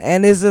stuff.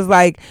 And it's just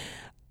like,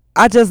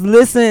 I just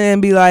listen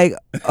and be like,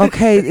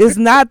 okay, it's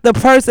not the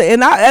person.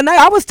 And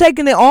I was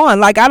taking it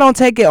on. Like, I don't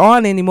take it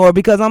on anymore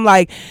because I'm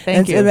like,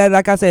 and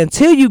like I said,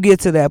 until you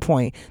get to that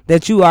point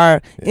that you are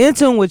in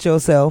tune with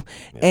yourself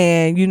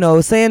and,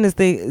 saying this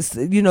thing,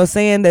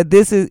 saying that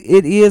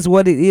it is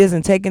what it is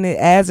and taking it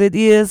as it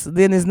is,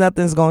 then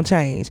nothing's going to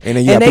change. And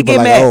then you got people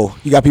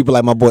like, you got people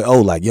like my boy,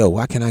 like, yo,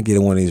 why can't I get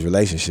in one of these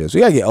relationships? We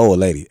got to get a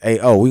lady. Hey,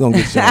 we going to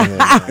get you.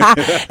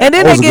 And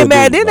then they get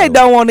mad. Then they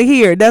don't want to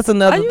hear. That's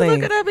another thing. Are you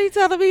looking at me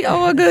telling me,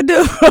 a good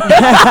dude?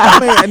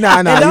 Nah.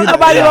 And don't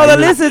nobody want to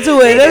listen to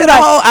it. They're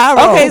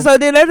like, okay, so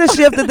then there's a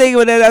shift the thing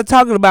when they're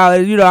talking about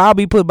it. I'll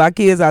be putting my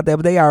kids out there,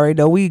 but they already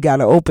know we got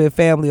an open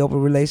family,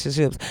 open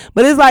relationships.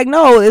 But it's like,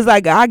 no, it's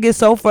like I get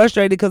so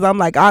frustrated because I'm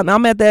like,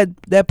 I'm at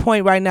that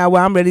point right now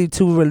where I'm ready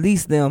to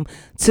release them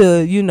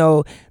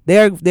to,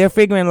 they're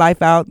figuring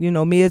life out,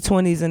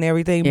 mid-20s and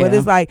everything. Yeah. But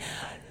it's like,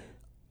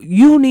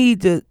 you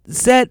need to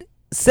set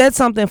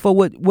something for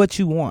what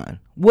you want.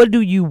 What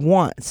do you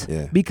want?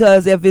 Yeah.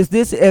 Because if it's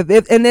this,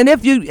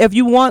 if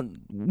you want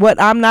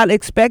what I'm not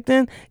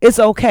expecting, it's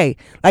okay.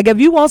 Like if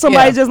you want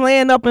somebody just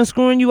laying up and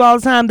screwing you all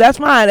the time, that's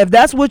fine. If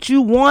that's what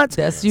you want,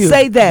 that's you.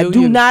 Say that.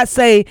 Do not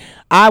say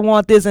I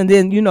want this and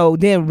then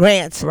then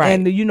rant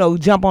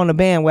and jump on the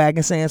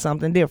bandwagon saying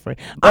something different.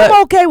 But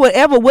I'm okay with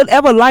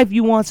whatever life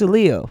you want to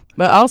live.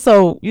 But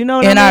also, in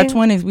our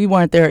 20s, we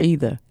weren't there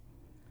either.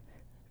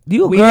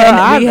 I'm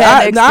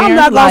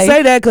not gonna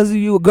say that because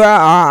you, girl.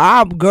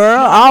 I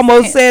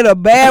almost said a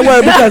bad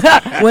word because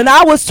when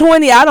I was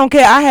 20, I don't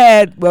care. I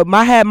had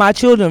my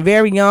children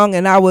very young,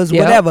 and I was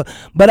whatever.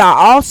 But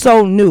I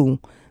also knew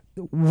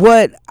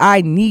what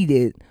I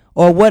needed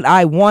or what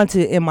I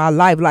wanted in my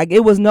life. Like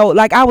it was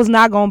I was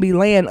not gonna be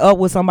laying up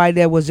with somebody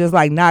that was just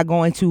like not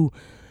going to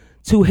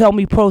help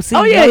me proceed.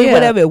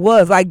 Whatever it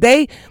was. Like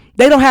they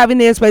don't have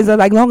any space.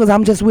 Like long as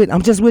I'm just with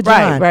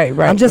John. Right.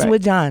 I'm just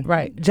with John.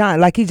 Right. John,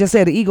 like he just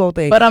said, the ego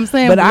thing. But I'm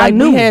saying, but I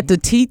knew we had to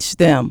teach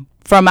them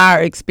from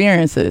our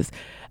experiences.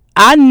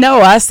 I know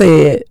I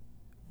said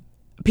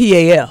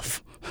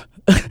PAF,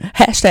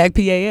 hashtag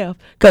PAF,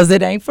 because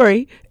it ain't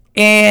free.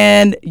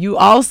 And you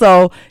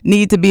also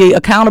need to be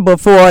accountable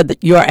for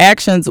your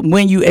actions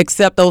when you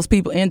accept those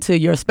people into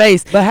your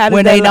space. But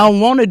when they don't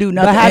want to do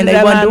nothing, but how and did they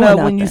that want to do line up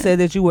nothing. when you said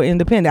that you were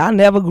independent? I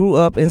never grew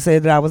up and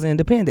said that I was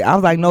independent. I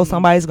was like, no,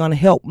 somebody's gonna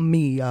help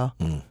me, y'all.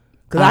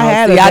 Because I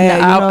had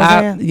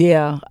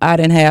I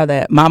didn't have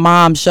that. My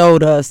mom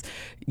showed us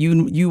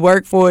you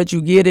work for it,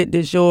 you get it,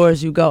 it's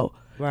yours, you go.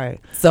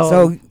 Right.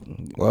 So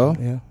well,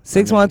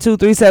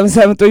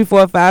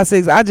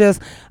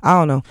 612-377-3456. I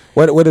don't know.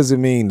 What does it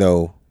mean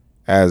though?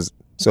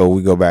 So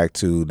we go back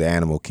to the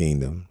animal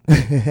kingdom.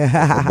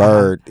 The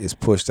bird is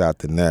pushed out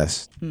the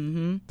nest.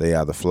 Mm-hmm. They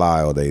either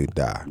fly or they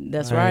die.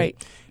 That's right.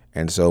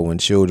 And so when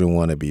children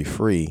want to be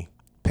free,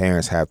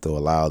 parents have to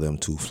allow them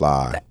to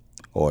fly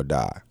or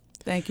die.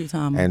 Thank you,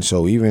 Tom. And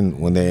so even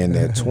when they're in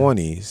their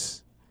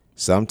 20s,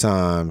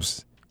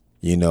 sometimes,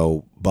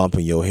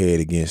 bumping your head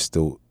against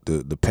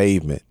the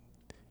pavement,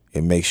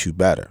 it makes you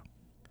better.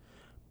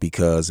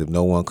 Because if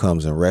no one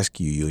comes and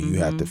rescue you, you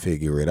have to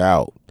figure it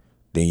out.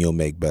 Then you'll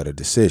make better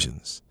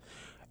decisions.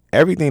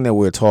 Everything that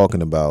we're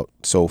talking about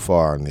so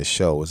far in this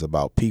show is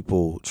about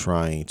people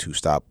trying to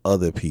stop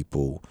other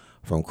people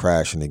from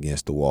crashing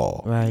against the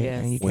wall. Right.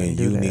 Yes. When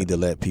you need to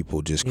let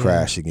people just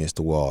crash against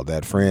the wall.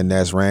 That friend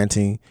that's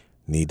ranting,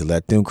 need to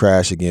let them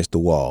crash against the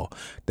wall.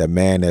 That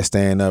man that's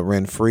staying up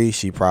rent free,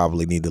 she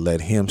probably need to let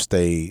him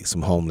stay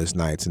some homeless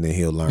nights, and then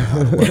he'll learn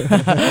how to work.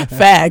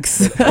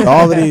 Facts.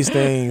 All of these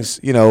things,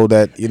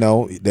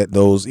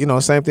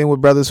 same thing with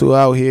brothers who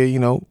out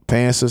here,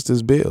 paying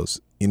sisters' bills.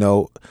 We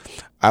have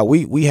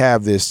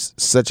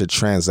such a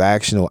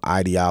transactional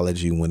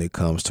ideology when it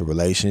comes to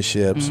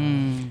relationships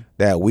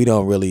that we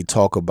don't really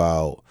talk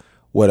about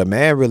what a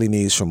man really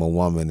needs from a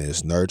woman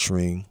is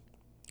nurturing,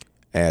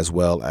 as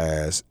well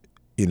as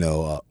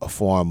a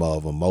form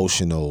of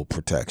emotional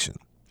protection.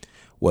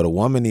 What a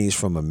woman needs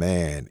from a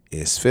man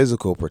is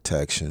physical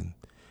protection,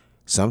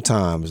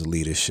 sometimes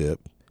leadership,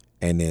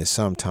 and then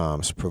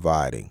sometimes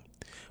providing.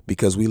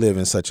 Because we live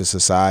in such a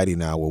society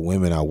now where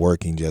women are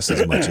working just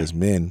as much as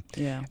men.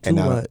 Yeah, and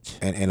too much.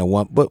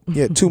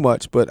 Too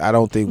much. But I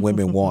don't think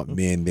women want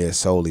men there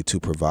solely to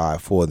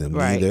provide for them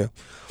either.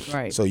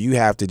 Right. So you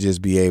have to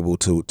just be able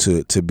to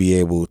be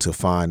able to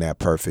find that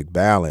perfect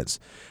balance.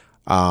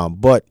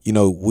 But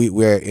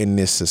we're in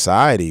this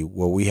society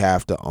where we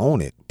have to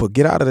own it, but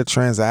get out of the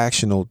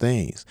transactional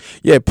things.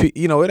 Yeah.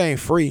 It ain't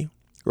free,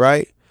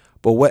 right?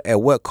 But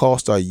at what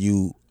cost are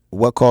you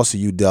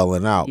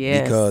doling out?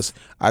 Yes. Because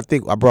I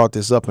think I brought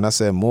this up and I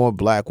said more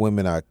black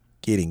women are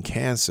getting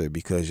cancer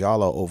because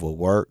y'all are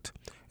overworked,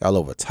 y'all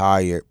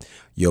overtired,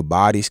 your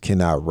bodies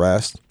cannot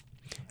rest,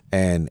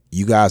 and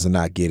you guys are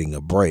not getting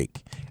a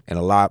break. And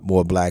a lot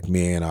more black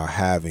men are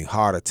having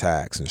heart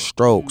attacks and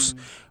strokes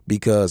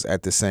because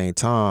at the same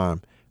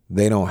time,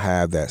 they don't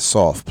have that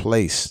soft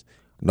place.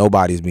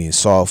 Nobody's being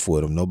soft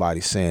with them.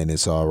 Nobody's saying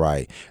it's all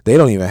right. They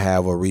don't even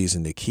have a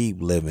reason to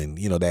keep living,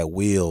 that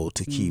will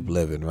to keep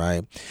living,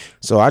 right?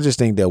 So I just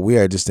think that we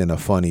are just in a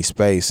funny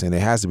space, and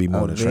it has to be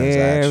more than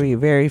transaction. Very,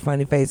 very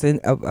funny face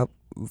and a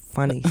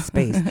funny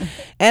space.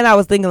 And I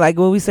was thinking, like,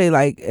 when we say,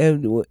 like,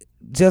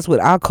 just with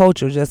our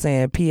culture, just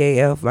saying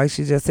PAF, like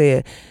she just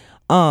said,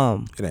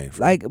 it ain't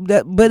free. like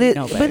that, but it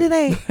ain't.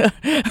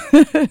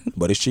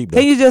 But it's cheap though.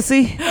 Can you just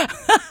see?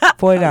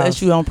 $40.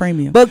 Unless you on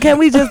premium. But can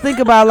we just think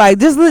about, like,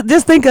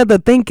 just think of the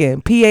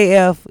thinking,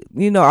 PAF,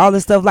 all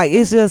this stuff. Like,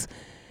 it's just,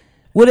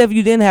 what if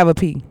you didn't have a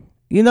P?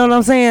 You know what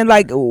I'm saying?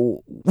 Like,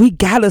 we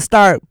gotta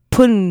start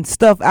putting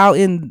stuff out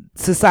in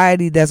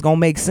society that's gonna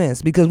make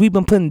sense, because we've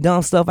been putting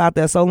dumb stuff out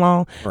there so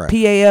long. Right.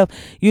 PAF,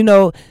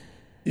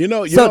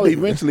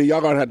 eventually y'all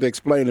gonna have to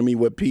explain to me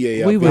what PAF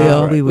is. We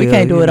will. Right? We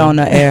can't do it on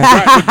the air.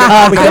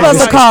 Give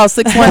us a call,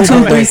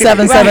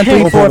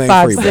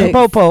 612-377-3456.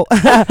 Popo.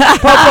 But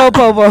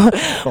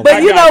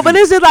but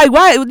it's just like,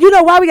 why we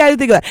gotta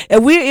think of that?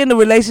 If we're in a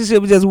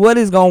relationship, just what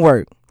is gonna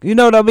work? You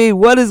know what I mean?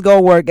 What is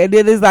gonna work? And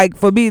then it's like,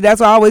 for me,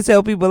 that's why I always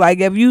tell people,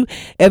 like, if you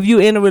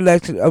in a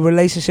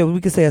relationship,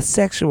 we could say a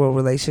sexual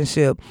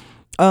relationship.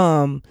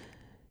 I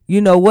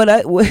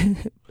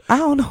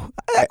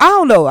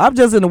don't know. I'm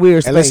just in a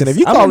weird space. And listen, if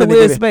you call in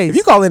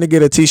to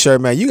get a T-shirt,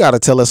 man, you got to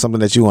tell us something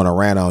that you want to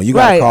rant on. You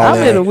got to call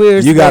in. I'm in a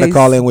weird space. You got to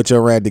call in with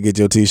your rant to get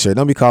your T-shirt.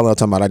 Don't be calling up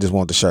talking about I just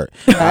want the shirt.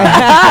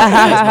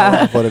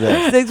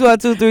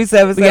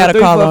 612-377-3456. We got a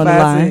call on the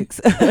line.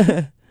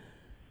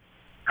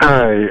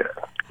 Hi,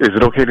 is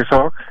it okay to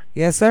talk?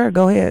 Yes, sir.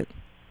 Go ahead.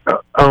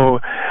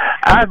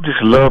 I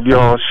just love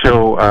y'all's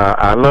show.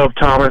 I love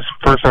Thomas.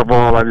 First of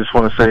all, I just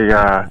want to say,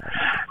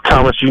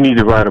 Thomas, you need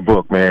to write a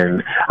book,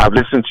 man. I've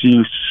listened to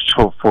you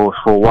for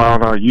a while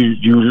now.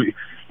 You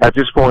at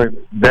this point,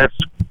 that's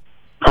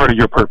part of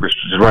your purpose,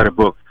 to write a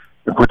book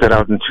and put that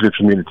out into the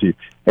community.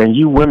 And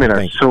you women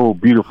are so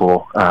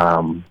beautiful.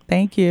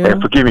 Thank you.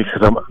 And forgive me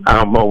because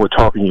I'm over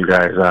talking you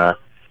guys.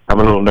 I'm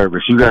a little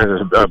nervous. You guys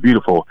are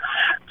beautiful.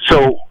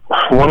 So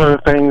one of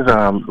the things,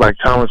 like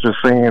Thomas was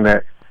saying,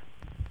 that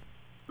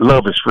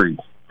love is free,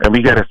 and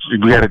we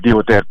gotta deal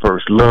with that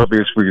first. Love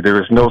is free.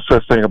 There is no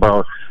such thing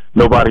about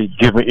nobody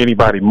giving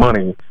anybody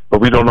money, but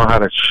we don't know how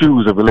to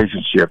choose a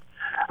relationship.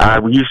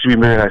 We used to be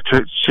married.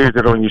 I shared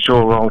that on your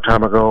show a long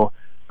time ago.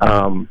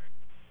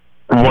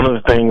 One of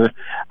the things,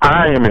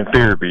 I am in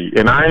therapy,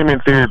 and I am in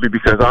therapy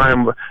because I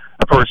am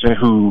a person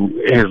who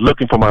is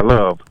looking for my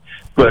love,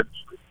 but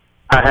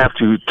I have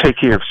to take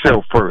care of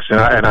self first,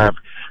 and I've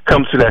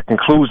come to that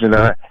conclusion.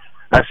 I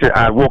said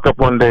I woke up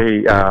one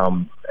day,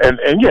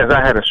 and yes,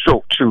 I had a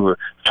stroke too,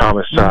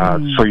 Thomas.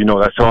 So you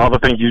know that. So all the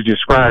things you're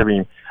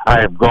describing,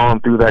 I have gone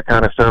through that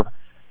kind of stuff,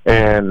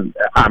 and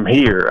I'm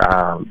here.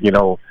 You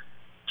know,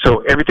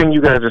 so everything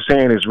you guys are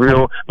saying is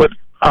real, but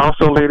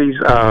also, ladies,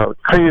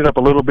 clean it up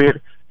a little bit.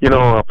 You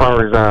know, as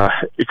far as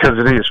because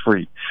it is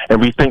free,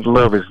 and we think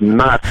love is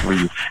not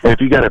free. And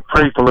if you got to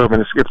pray for love in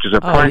the scriptures,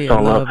 a price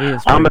on love.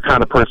 I'm the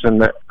kind of person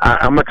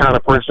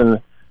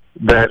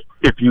that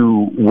if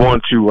you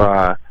want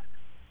to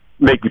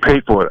make me pay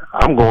for it,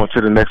 I'm going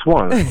to the next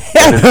one. You know,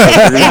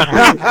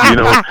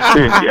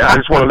 I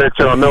just want to let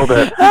y'all know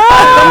that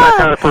I'm that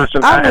kind of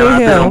person.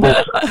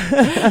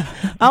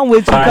 I'm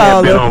with you,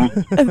 Carla.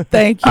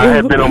 Thank you. I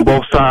have been on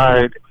both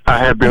sides. I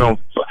have been on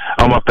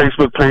my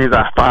Facebook page.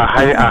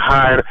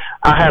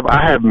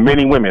 I have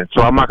many women,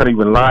 so I'm not going to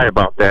even lie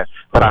about that.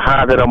 But I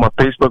hide that on my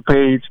Facebook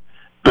page.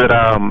 But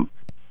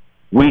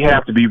we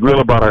have to be real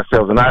about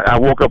ourselves. And I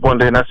woke up one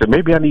day and I said,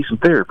 maybe I need some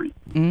therapy,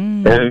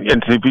 and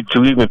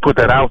to even put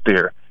that out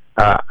there.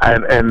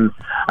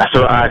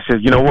 So I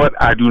said, you know what?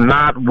 I do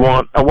not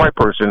want a white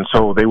person.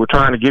 So they were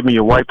trying to give me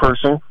a white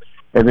person,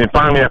 and then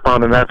finally I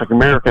found an African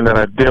American that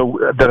I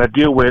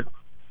deal with,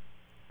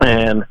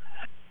 and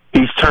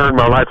he's turned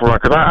my life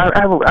around. Because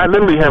I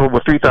literally have over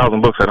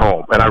 3,000 books at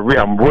home, and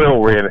I'm well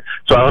read.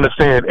 So I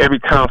understand every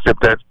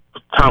concept that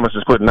Thomas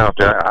is putting out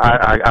there.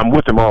 I'm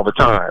with him all the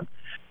time.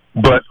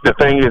 But the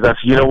thing is, I said,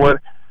 you know what?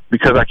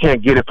 Because I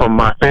can't get it from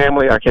my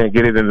family, I can't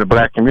get it in the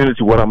black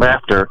community, what I'm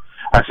after,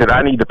 I said,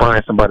 I need to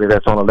find somebody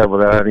that's on a level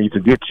that I need to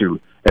get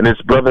to. And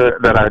this brother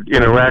that I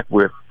interact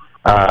with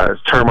has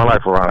turned my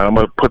life around. I'm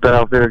going to put that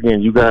out there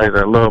again. You guys,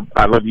 I love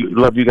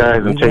you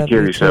guys, and take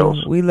care of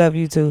yourselves. We love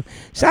you too.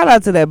 Shout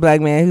out to that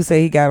black man who said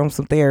he got him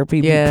some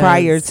therapy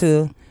prior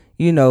to,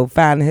 you know,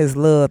 finding his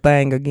little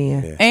thing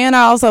again. Yeah. And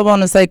I also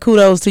want to say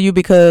kudos to you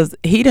because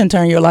he didn't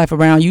turn your life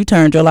around. You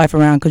turned your life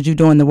around because you're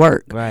doing the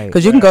work. Right.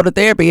 Because you can go to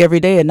therapy every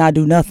day and not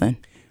do nothing.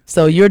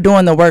 So you're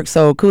doing the work.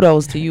 So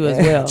kudos to you as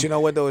well. But you know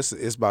what though?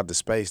 It's about the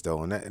space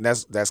though, and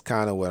that's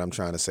kind of what I'm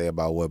trying to say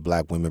about what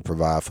black women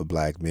provide for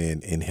black men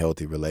in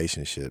healthy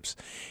relationships.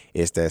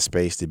 It's that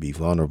space to be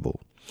vulnerable.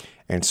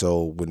 And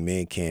so when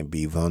men can't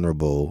be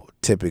vulnerable,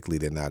 typically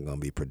they're not going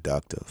to be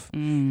productive.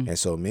 And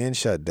so men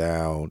shut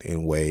down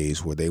in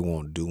ways where they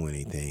won't do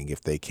anything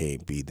if they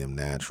can't be them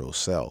natural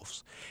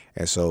selves.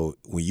 And so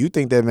when you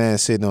think that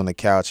man's sitting on the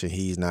couch and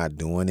he's not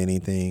doing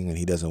anything and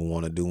he doesn't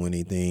want to do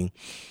anything,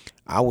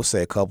 I would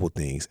say a couple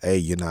things. A,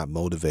 you're not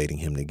motivating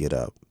him to get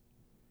up.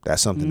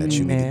 That's something that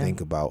you need to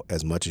think about.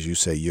 As much as you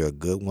say you're a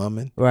good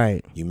woman,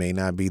 right? You may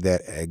not be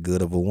that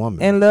good of a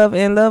woman. And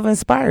love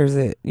inspires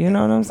it. You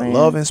know what I'm saying?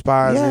 Love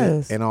inspires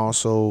it, and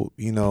also,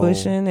 you know,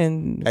 pushing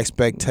and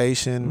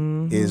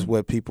expectation is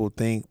what people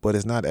think, but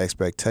it's not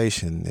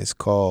expectation. It's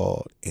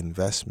called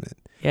investment.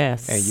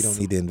 Yes. And you don't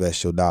need to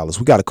invest your dollars.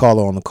 We got a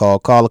caller on the call.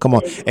 Caller, come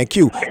on. And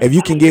Q, if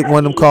you can get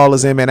one of them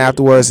callers in, man,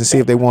 afterwards and see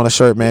if they want a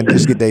shirt, man,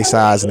 just get their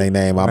size and their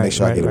name. I'll make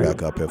sure I get it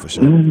back up here for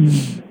sure.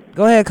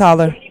 Go ahead,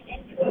 caller.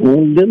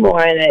 Good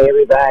morning,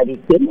 everybody.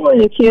 Good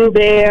morning, Q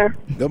Bear.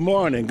 Good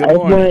morning. I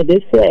just wanted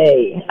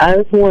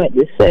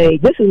to say,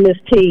 this is Miss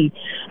T.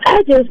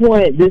 I just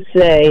wanted to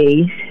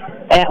say,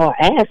 or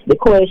ask the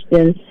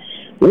question,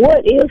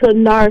 what is a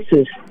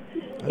narcissist?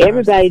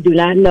 Everybody do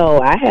not know.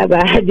 I have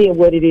an idea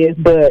what it is,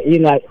 but, you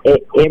know,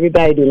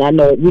 everybody do not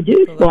know it. Would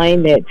you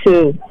explain that,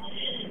 too?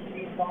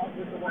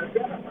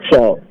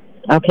 So,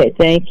 okay,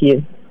 thank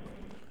you.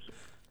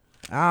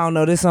 I don't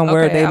know. This some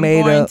word they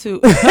made up.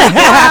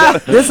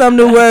 This some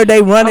new word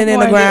they running in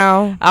the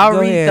ground. I'll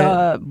read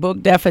the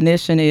book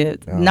definition.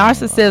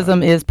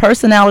 Narcissism is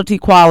personality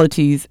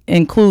qualities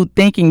include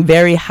thinking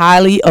very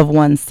highly of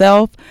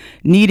oneself,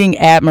 needing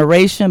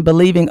admiration,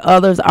 believing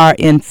others are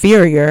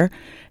inferior,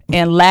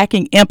 and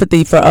lacking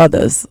empathy for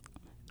others.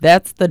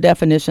 That's the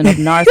definition of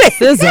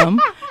narcissism.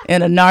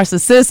 And a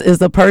narcissist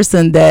is a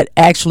person that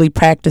actually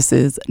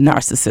practices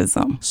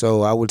narcissism.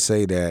 So I would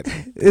say that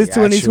it's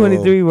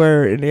 2023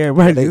 word and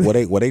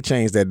everybody. They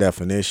changed that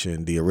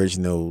definition. The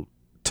original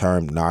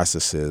term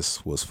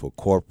narcissist was for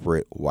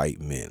corporate white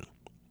men.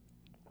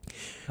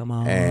 Come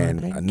on,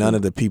 and none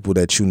of the people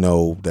that you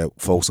know that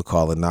folks are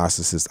calling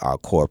narcissists are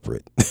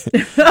corporate.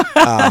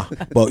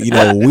 But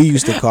we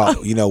used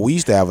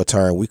to have a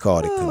term. We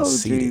called it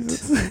conceited.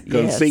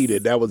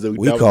 Conceited. That was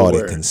we called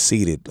it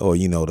conceited, or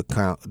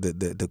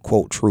the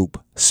quote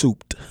troop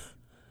souped.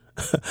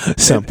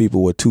 some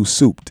people were too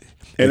souped.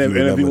 And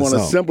if you want to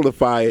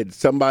simplify it,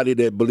 somebody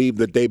that believes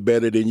that they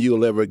better than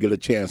you'll ever get a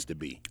chance to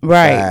be.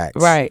 Right,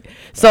 Facts. right.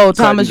 So,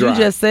 Thomas, you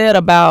just said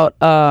about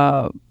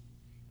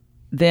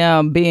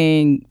them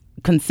being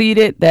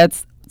conceited.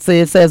 So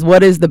it says,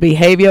 what is the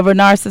behavior of a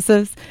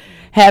narcissist?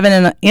 Having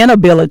an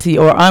inability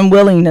or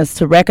unwillingness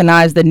to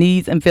recognize the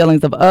needs and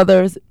feelings of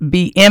others,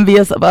 be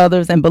envious of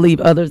others and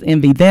believe others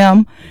envy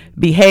them,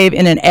 behave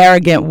in an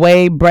arrogant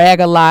way,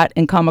 brag a lot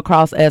and come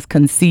across as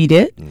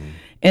conceited,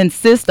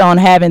 insist on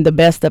having the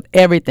best of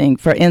everything,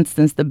 for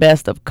instance, the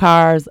best of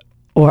cars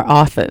or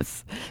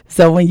office.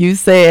 So when you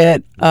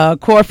said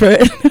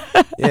corporate...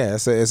 Yeah,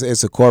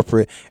 it's a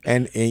corporate.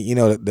 And you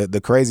know,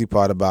 the crazy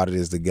part about it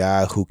is the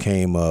guy who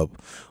came up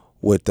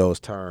with those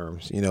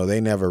terms, you know,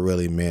 they never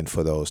really meant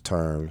for those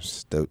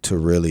terms to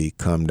really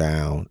come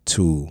down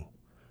to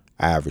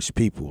average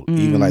people.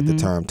 Even like the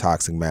term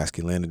toxic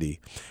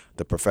masculinity,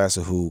 the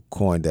professor who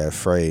coined that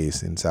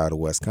phrase inside of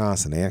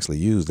Wisconsin, they actually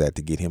used that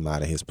to get him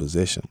out of his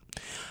position.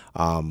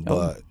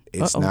 But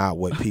it's not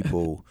what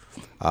people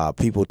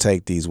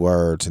take these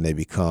words and they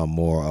become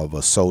more of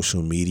a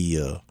social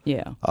media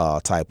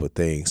type of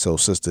thing. So,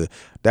 sister,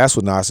 that's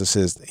what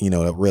narcissist, you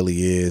know, it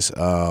really is.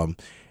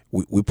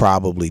 We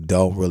probably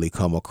don't really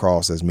come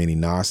across as many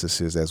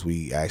narcissists as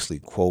we actually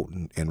quote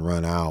and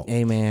run out.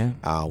 Amen.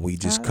 We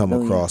just come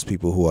across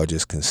people who are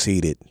just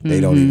conceited.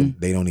 They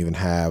don't even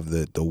have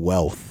the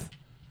wealth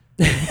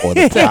or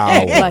the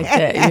power like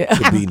that,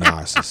 to be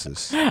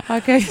narcissists.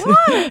 Okay.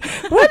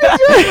 What did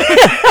you?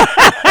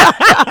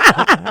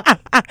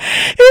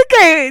 He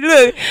can't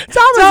look.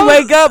 Thomas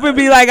wake up and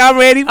be like, "I'm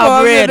ready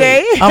for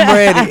today. I'm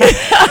ready."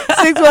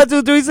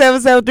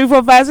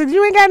 612-377-3456.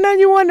 You ain't got nothing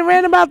you want to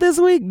rant about this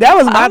week? That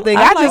was my thing.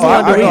 I just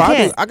wanted to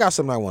recant. I got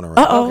something I want to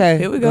rant. Okay,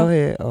 here we go. Go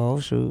ahead.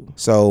 Oh shoot.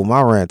 So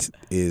my rant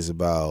is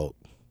about.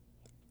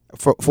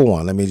 For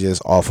one, let me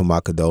just offer my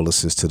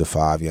condolences to the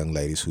 5 young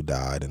ladies who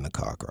died in the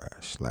car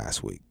crash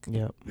last week.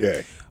 Yep.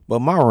 Yeah. But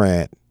my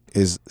rant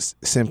is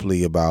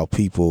simply about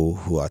people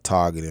who are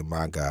targeting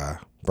my guy,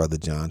 Brother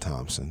John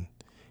Thompson,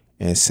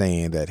 and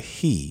saying that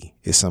he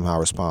is somehow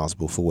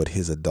responsible for what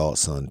his adult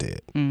son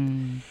did.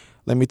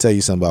 Let me tell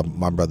you something about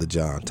my brother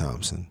John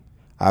Thompson.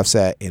 I've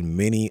sat in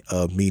many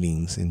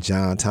meetings, and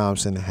John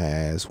Thompson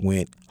has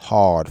went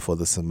hard for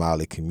the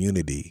Somali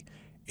community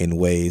in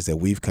ways that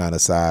we've kind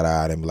of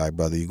side-eyed and be like,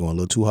 brother, you're going a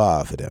little too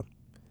hard for them.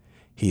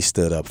 He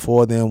stood up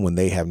for them when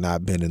they have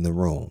not been in the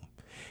room.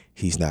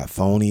 He's not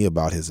phony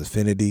about his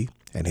affinity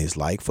and his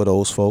like for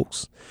those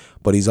folks,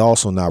 but he's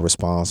also not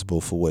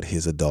responsible for what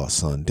his adult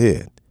son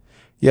did.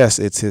 Yes,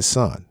 it's his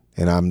son,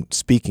 and I'm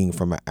speaking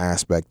from an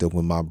aspect of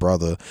when my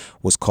brother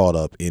was caught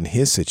up in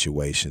his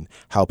situation,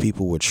 how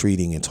people were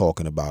treating and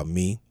talking about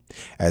me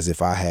as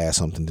if I had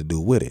something to do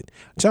with it.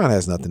 John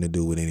has nothing to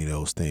do with any of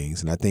those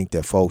things, and I think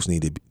that folks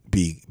need to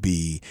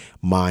be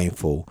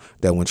mindful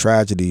that when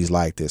tragedies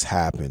like this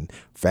happen,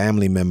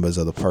 family members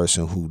of the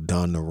person who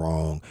done the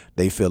wrong,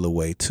 they feel a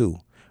way too.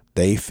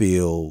 They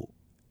feel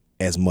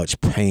as much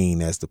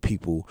pain as the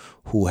people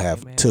who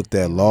have took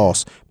that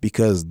loss,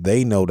 because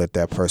they know that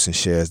that person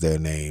shares their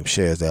name,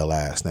 shares their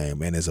last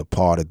name, and is a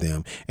part of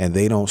them, and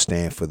they don't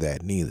stand for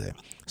that neither.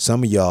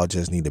 Some of y'all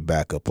just need to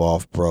back up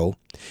off, bro.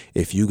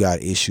 If you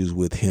got issues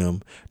with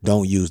him,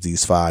 don't use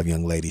these 5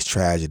 young ladies'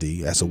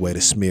 tragedy as a way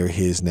to smear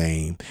his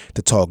name,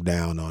 to talk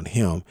down on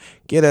him.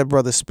 Give that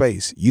brother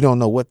space. You don't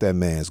know what that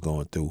man's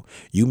going through.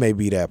 You may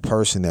be that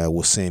person that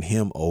will send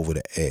him over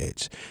the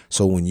edge.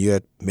 So when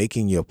you're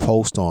making your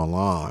post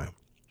online,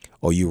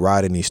 or you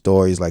writing these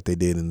stories like they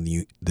did in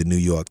the New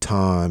York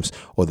Times,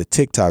 or the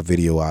TikTok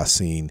video I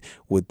seen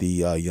with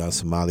the young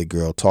Somali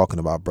girl talking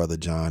about Brother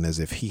John as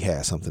if he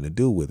had something to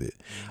do with it.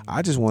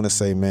 I just want to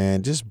say,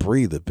 man, just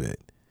breathe a bit.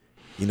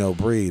 You know,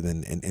 breathe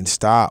and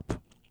stop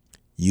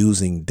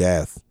using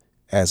death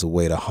as a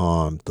way to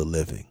harm the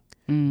living.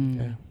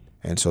 Okay.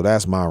 And so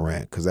that's my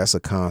rant, because that's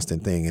a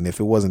constant thing. And if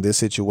it wasn't this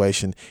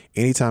situation,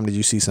 anytime that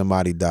you see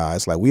somebody die,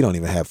 it's like we don't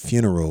even have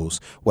funerals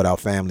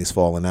without families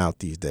falling out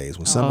these days.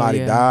 When somebody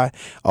die,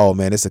 oh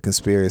man, it's a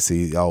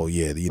conspiracy. Oh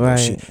yeah, you know.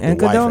 Right. And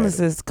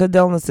condolences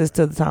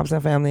to the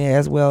Thompson family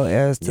as well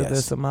as to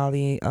the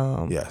Somali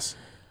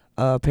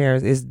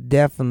parents. It's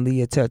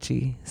definitely a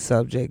touchy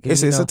subject.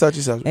 It's a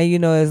touchy subject. And you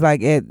know, it's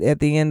like at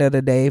the end of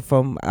the day,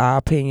 from our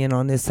opinion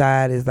on this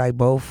side, is like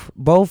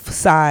both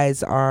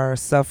sides are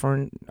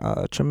suffering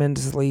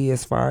tremendously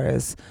as far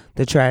as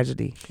the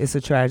tragedy. It's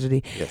a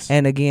tragedy. Yes.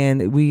 And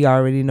again, we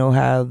already know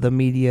how the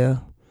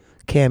media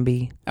can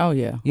be. Oh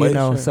yeah.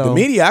 So the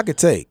media I could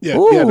take. Yeah,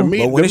 but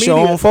when it's your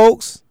own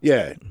folks,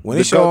 when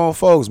it's your own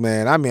folks,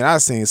 man. I mean,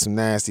 I've seen some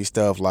nasty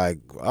stuff like,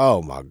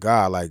 oh my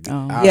God, like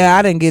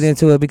I didn't get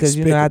into it because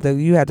you have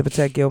to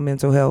protect your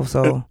mental health.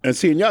 So and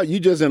see, y'all, you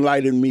just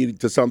enlightened me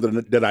to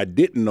something that I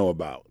didn't know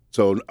about.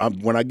 So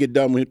when I get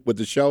done with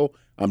the show,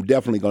 I'm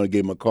definitely going to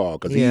give him a call,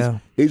 because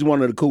he's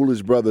one of the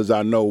coolest brothers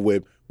I know.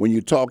 With when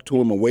you talk to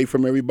him away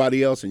from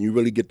everybody else and you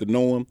really get to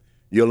know him,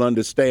 you'll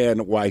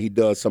understand why he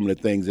does some of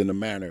the things in the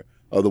manner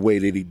of the way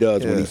that he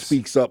does when he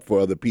speaks up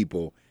for other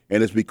people.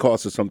 And it's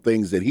because of some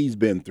things that he's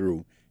been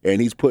through.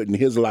 and he's putting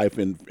his life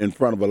in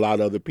front of a lot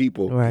of other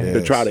people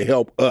to try to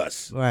help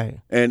us. Right.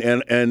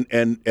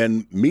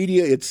 And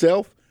media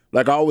itself,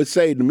 like I always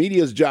say, the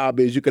media's job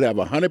is you could have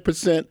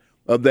 100%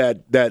 of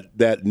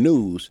that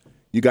news.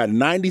 You got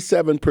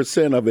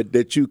 97% of it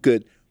that you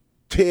could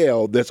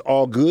tell that's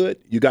all good.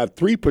 You got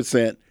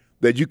 3%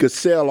 that you could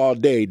sell all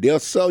day. They'll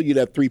sell you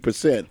that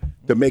 3%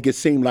 to make it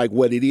seem like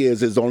what it is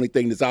the only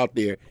thing that's out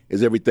there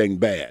is everything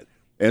bad.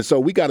 And so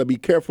we got to be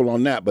careful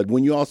on that. But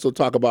when you also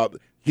talk about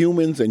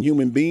humans and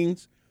human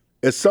beings,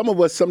 as some of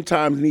us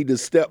sometimes need to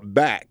step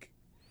back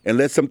and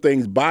let some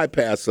things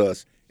bypass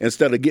us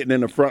instead of getting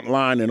in the front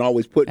line and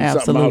always putting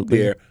something out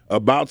there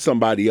about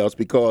somebody else.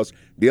 Because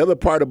the other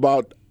part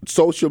about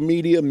social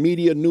media,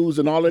 news,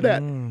 and all of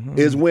that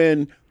is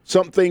when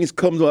some things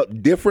come up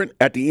different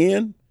at the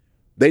end,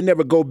 they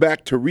never go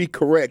back to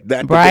recorrect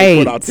that they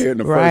put out there in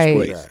the first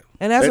place.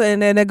 And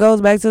and then it goes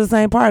back to the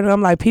same part.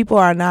 I'm like, people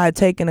are not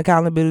taking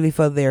accountability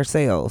for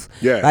themselves.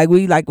 Yeah. Like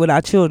with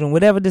our children,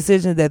 whatever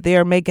decisions that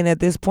they're making at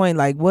this point,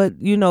 like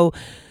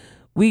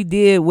we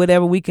did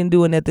whatever we can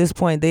do, and at this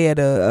point they at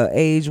a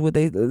age where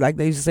they, like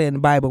they used to say in the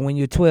Bible, when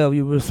you're 12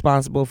 you're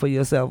responsible for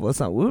yourself or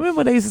something.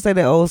 Remember they used to say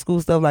that old school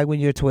stuff, like when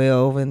you're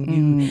 12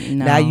 and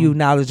now you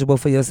knowledgeable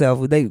for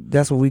yourself.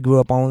 That's what we grew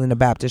up on in the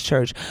Baptist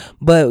church.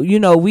 But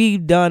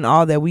we've done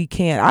all that we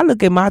can. I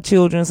look at my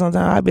children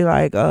sometimes, I'd be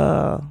like,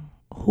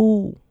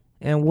 who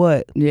and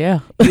what?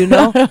 Yeah. But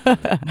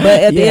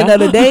at the end of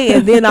the day,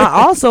 and then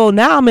now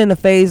I'm in the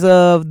phase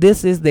of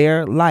this is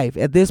their life.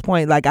 At this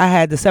point, like I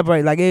had to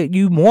separate, like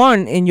you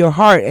mourn in your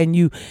heart and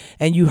you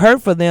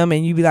hurt for them,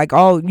 and you be like,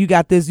 oh, you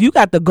got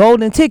the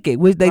golden ticket,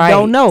 which they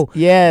don't know.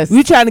 Yes.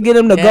 We trying to get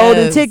them the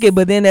golden ticket,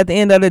 but then at the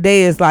end of the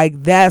day, it's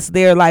like that's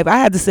their life. I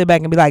had to sit back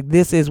and be like,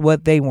 this is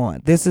what they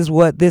want. This is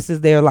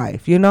their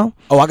life, Oh,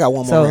 I got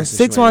one more.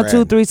 So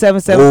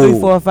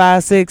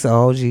 612-377-3456.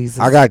 Oh, Jesus.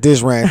 I got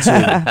this rant too.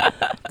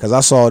 Because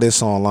I saw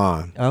this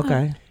online.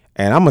 Okay.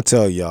 And I'm going to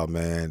tell y'all,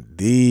 man,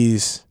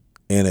 these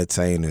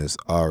entertainers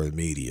are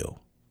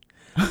remedial.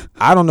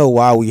 I don't know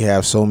why we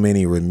have so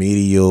many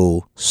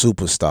remedial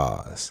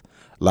superstars.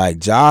 Like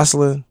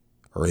Jocelyn,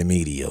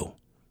 remedial.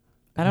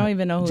 I don't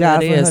even know who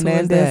that is. Who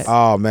is that?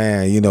 Oh,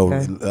 man,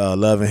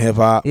 Love and Hip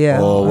Hop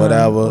or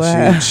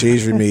whatever.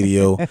 She's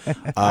remedial.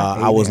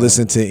 I was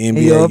listening to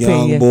NBA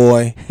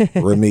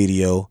Youngboy,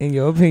 remedial. In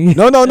your opinion?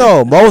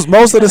 No.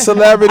 Most of the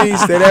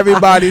celebrities that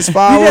everybody's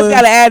following. You just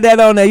got to add that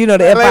on there. The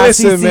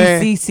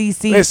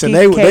FICC. Listen,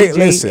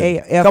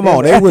 listen. Come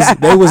on, they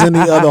was in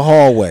the other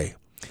hallway.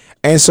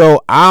 And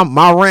so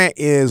my rant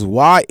is,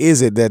 why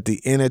is it that the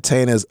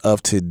entertainers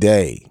of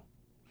today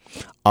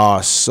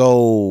are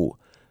so...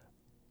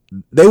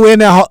 They were in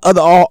that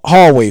other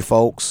hallway,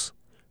 folks.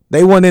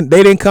 They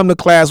didn't come to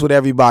class with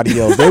everybody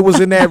else. They was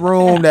in that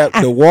room that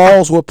the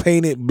walls were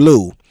painted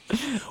blue.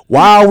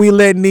 Why are we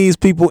letting these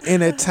people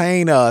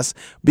entertain us?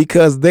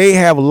 Because they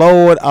have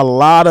lowered a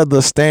lot of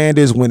the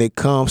standards when it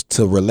comes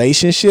to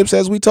relationships,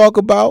 as we talk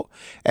about,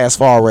 as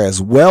far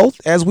as wealth,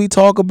 as we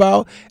talk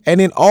about, and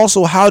then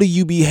also how do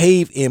you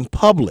behave in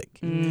public.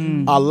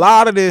 A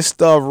lot of this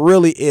stuff,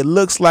 really, it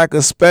looks like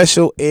a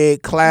special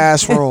ed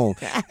classroom.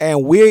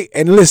 and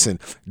listen,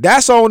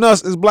 that's on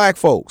us as black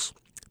folks,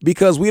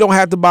 because we don't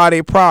have to buy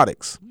their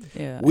products.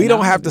 We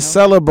don't have to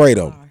celebrate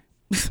them.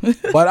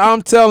 But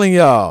I'm telling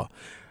y'all,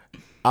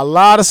 a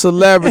lot of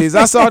celebrities.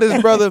 I saw this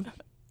brother.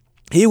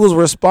 He was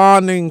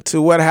responding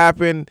to what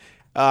happened.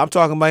 I'm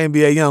talking about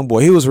NBA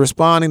Youngboy. He was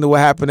responding to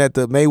what happened at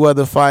the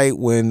Mayweather fight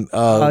when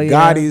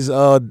Gotti's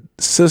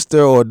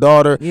sister or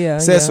daughter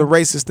said some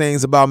racist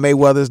things about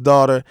Mayweather's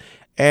daughter.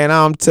 And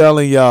I'm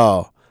telling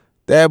y'all,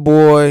 that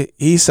boy,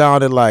 he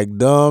sounded like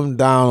dumb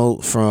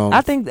Donald from.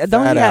 I think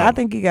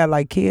he got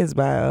like kids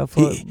by.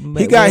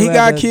 He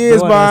got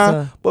kids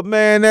by, but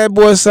man, that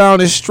boy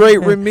sounded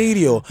straight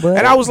remedial.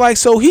 And I was like,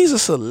 so he's a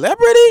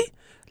celebrity?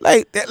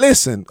 Like,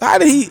 listen, how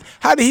did he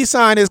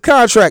sign his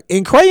contract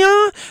in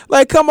crayon?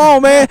 Like, come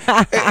on, man.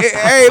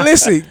 hey,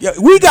 listen,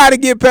 we got to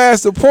get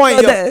past the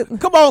point.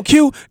 Come on,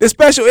 Q. The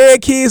special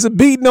ed kids are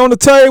beating on the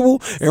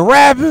table and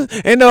rapping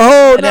and the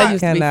whole night. That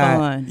used to be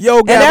fun.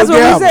 And that's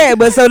what we said.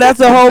 But so that's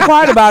the whole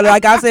part about it.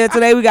 Like I said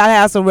today, we got to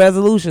have some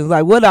resolutions.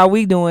 Like, what are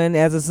we doing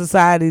as a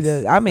society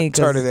to?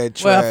 Turn to that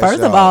trash. Well,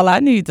 first of all, I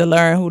need to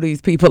learn who these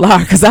people are,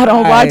 because I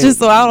don't watch it,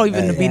 so I don't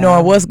even be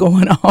knowing what's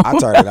going on. I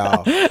turn it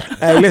off.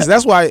 Hey, listen,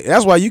 that's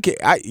why you can.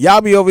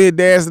 Y'all be over here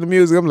dancing to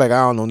music. I'm like,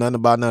 I don't know nothing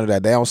about none of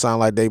that. They don't sound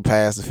like they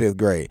passed the 5th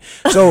grade.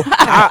 So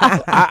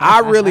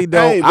I really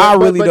don't.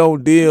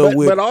 Don't deal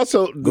with. But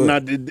also,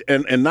 not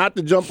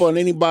to jump on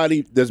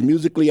anybody that's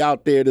musically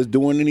out there that's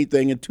doing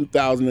anything in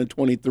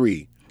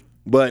 2023,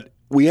 but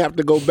we have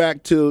to go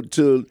back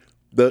to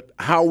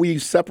how we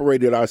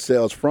separated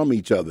ourselves from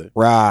each other,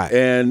 right?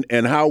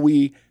 And how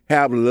we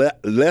have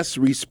less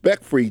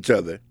respect for each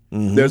other.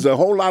 Mm-hmm. There's a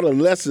whole lot of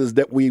lessons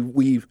that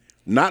we've.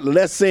 Not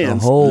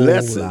lessons,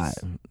 lessons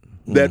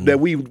that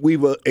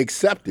we've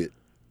accepted,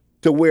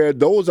 to where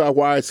those are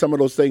why some of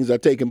those things are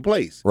taking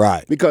place.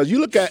 Right. Because you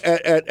look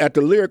at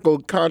the lyrical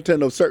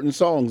content of certain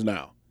songs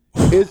now,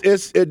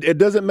 It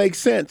doesn't make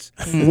sense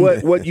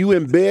what you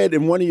embed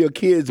in one of your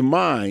kids'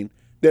 mind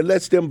that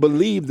lets them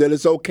believe that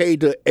it's okay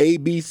to A,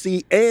 B,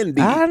 C, and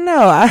D. I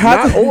know.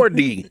 Not or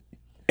D.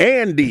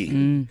 And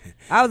D.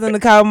 I was in the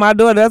car with my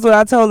daughter. That's what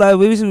I told her.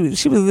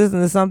 She was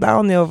listening to something. I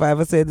don't know if I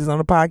ever said this on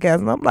the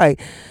podcast. And I'm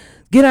like,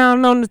 get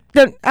down on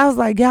the. I was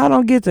like, y'all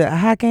don't get to.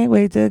 I can't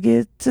wait to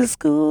get to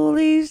school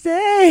each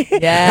day.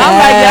 Yes. I'm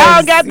like,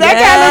 y'all got that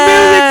kind of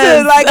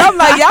music too. Like, I'm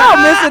like, y'all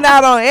missing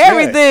out on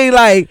everything.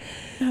 Like,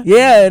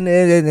 yeah, and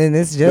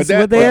it's just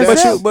what they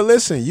accept. But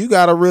listen, you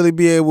got to really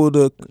be able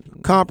to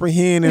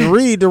comprehend and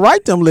read to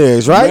write them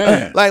lyrics,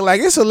 right?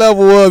 Like it's a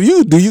level of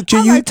you. Can you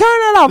turn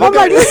that off? I'm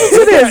like, listen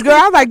to this, girl.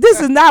 I'm like, this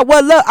is not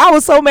what love. I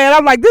was so mad.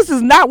 I'm like, this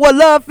is not what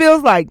love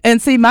feels like.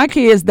 And see, my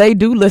kids, they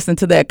do listen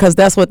to that because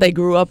that's what they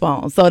grew up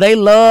on. So they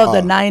love the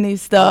 '90s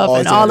stuff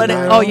and all of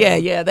that. Oh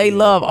yeah, they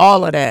love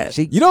all of that.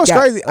 You know what's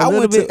crazy? I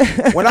went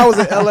to when I was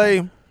in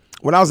LA.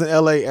 When I was in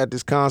LA at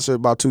this concert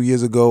about 2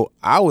 years ago,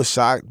 I was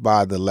shocked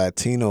by the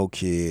Latino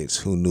kids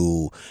who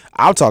knew.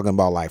 I'm talking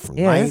about like from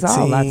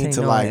 19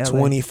 to like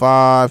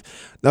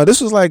 25. No,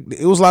 this was like,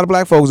 it was a lot of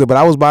black folks there, but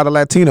I was by the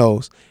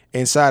Latinos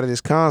inside of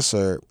this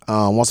concert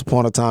once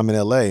upon a time in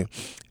LA.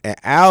 And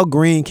Al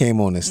Green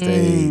came on the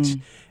stage,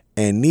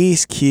 and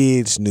these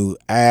kids knew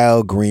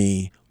Al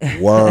Green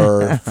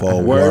word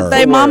for word.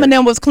 They mom and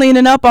them was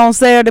cleaning up on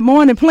Saturday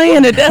morning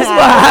playing it. That's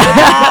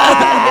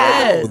why.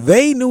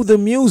 They knew the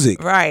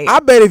music. Right. I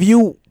bet if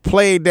you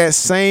played that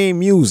same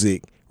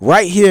music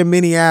right here in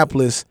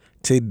Minneapolis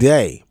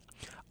today,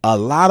 a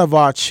lot of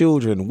our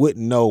children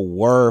wouldn't know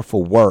word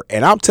for word.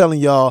 And I'm telling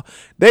y'all,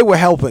 they were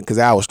helping because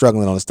Al was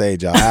struggling on the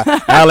stage, y'all.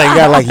 Al ain't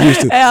got it like he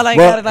used to. Al ain't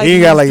got it like he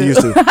ain't got it like he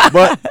used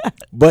to.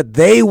 But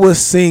they were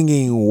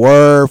singing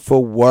word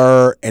for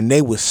word, and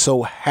they were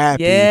so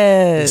happy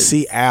to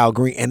see Al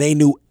Green, and they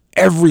knew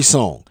every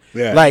song.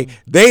 Yeah. Like,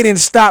 they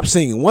didn't stop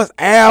singing. Once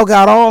Al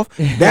got off,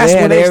 that's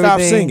when they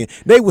stopped singing.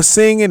 They were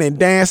singing and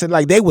dancing.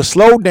 Like, they were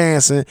slow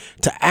dancing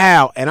to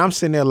Al. And I'm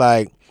sitting there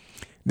like,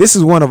 this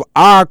is one of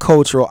our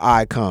cultural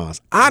icons.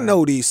 I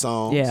know these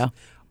songs,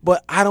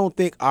 but I don't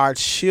think our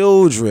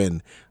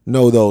children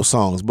know those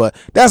songs. But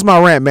that's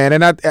my rant, man.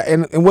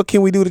 And what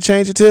can we do to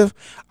change it, Tiff?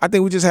 I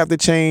think we just have to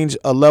change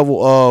a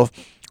level of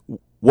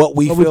what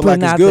we feel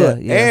like is good.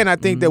 And I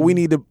think that we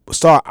need to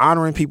start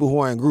honoring people who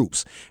are in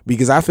groups,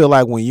 because I feel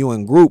like when you're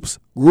in groups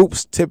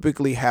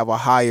typically have a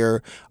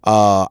higher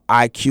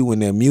IQ in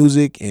their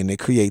music and their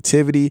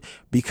creativity,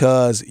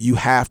 because you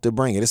have to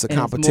bring it. It's a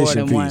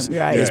competition piece.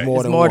 It's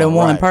more than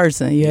one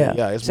person.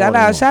 Yeah. Shout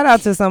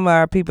out to some of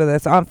our people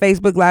that's on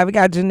Facebook Live. We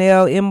got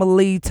Janelle,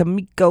 Emily,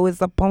 Tamiko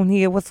is up on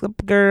here. What's up,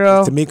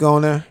 girl? Is Tamiko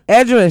on there?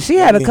 Edrin, she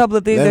had a couple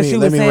of things that she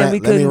was saying we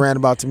couldn't. Let me rant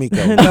about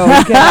Tamiko. No,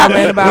 we cannot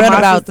rant about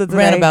my sister today.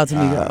 Rant about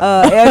Tamiko.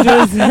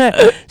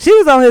 Edrin, she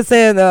was on here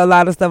saying a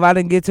lot of stuff. I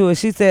didn't get to it.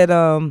 She said,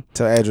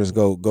 tell Edris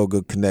go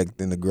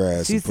connect in the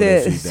grass. She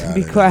said,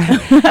 be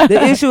quiet.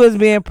 The issue is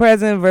being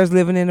present versus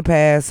living in the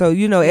past. So,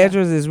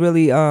 Edris is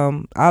really,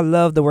 I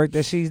love the work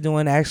that she's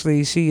doing.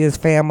 Actually, she is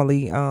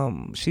family.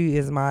 She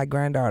is my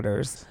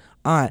granddaughter's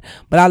aunt.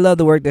 But I love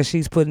the work that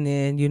she's putting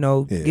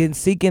in,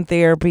 seeking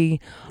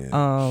therapy,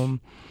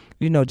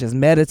 just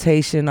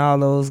meditation, all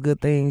those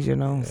good things,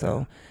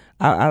 So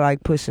I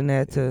like pushing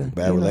that to.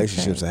 Bad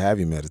relationships will have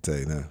you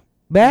meditate now.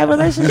 Bad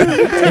relationships?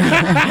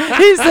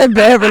 He said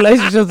bad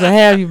relationships will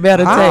have you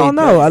meditate. I don't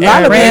know. A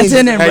lot of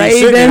ranting and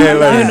raving.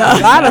 A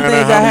lot of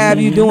things I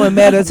have you doing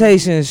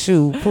meditation.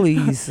 Shoot,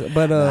 please.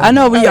 But I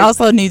know we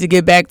also need to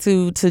get back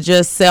to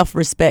just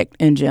self-respect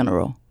in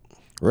general.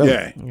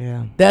 Really?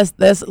 Yeah. That's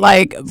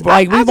like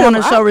we want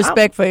to show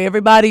respect for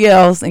everybody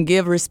else and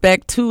give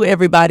respect to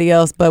everybody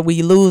else, but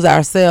we lose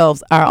our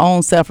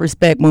own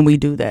self-respect when we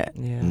do that.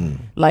 Yeah.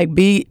 Like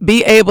be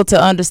able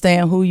to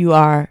understand who you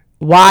are,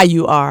 why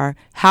you are,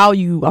 how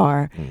you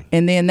are,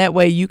 and then that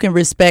way you can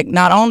respect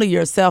not only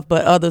yourself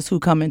but others who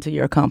come into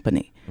your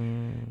company.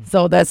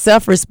 So that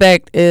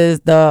self-respect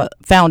is the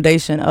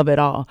foundation of it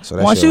all.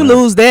 So once you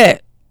lose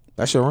that,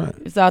 that's your rant.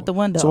 It's out the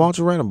window. So why don't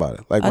you rant about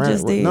it? Like, I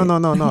just did. No. No.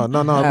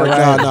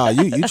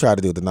 You try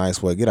to do it the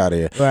nice way. Get out of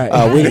here. Right.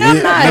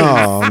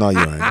 Nice. No, you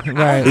ain't.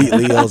 Right.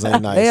 Leos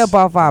ain't nice. They up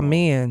off our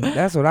men.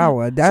 That's what I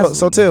was.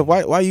 So Tiff,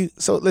 why you?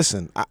 So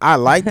listen, I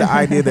like the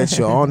idea that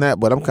you're on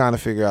that, but I'm kind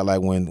of figure out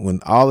like when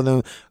all of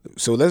them.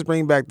 So let's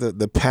bring back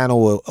the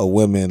panel of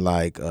women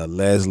like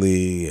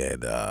Leslie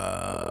and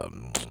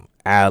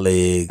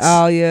Alex.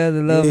 Oh yeah,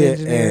 the love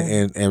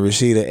engineer and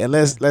Rashida, and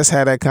let's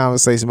have that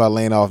conversation about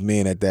laying off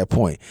men at that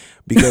point,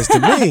 because to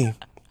me,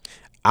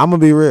 I'm gonna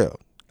be real.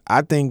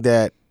 I think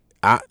that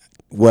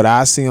what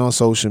I see on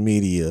social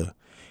media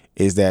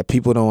is that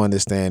people don't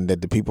understand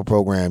that the people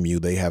program you.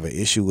 They have an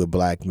issue with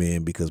black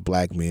men because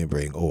black men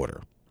bring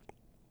order.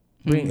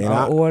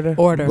 Order.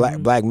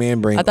 Black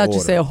men bring. I thought order.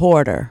 You said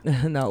hoarder.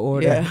 No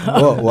order. Yeah.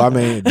 Well, I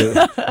mean,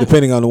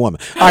 depending on the woman.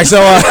 All right, so,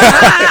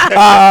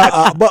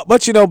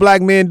 but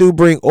black men do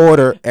bring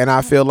order, and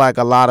I feel like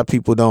a lot of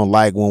people don't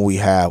like when we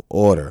have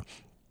order.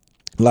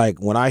 Like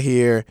when I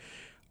hear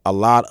a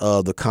lot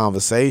of the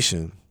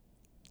conversation,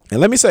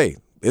 and let me say,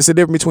 it's a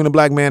difference between a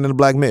black man and a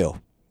black male.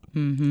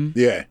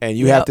 Yeah. And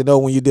you have to know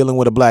when you're dealing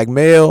with a black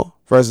male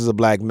versus a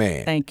black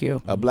man. Thank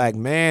you. A black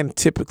man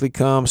typically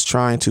comes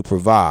trying to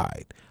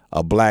provide.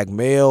 A black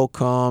male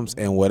comes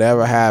and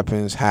whatever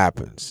happens,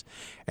 happens.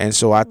 And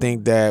so I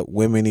think that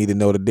women need to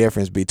know the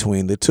difference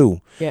between the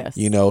two. Yes.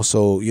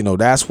 So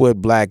that's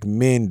what black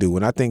men do.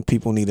 And I think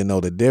people need to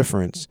know the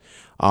difference.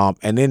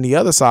 And then the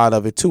other side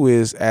of it, too,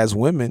 is as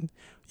women,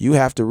 you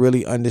have to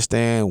really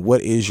understand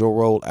what is your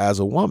role as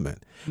a woman.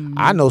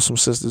 I know some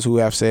sisters who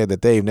have said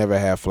that they've never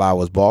had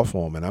flowers bought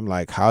for them. And I'm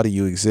like, how do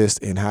you exist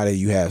and how do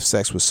you have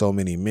sex with so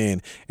many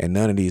men and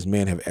none of these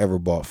men have ever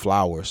bought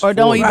flowers? Or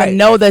don't even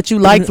know that you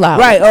like flowers.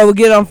 Right. Or we'll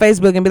get on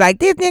Facebook and be like,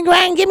 this nigga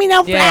ain't give me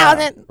no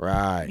flowers.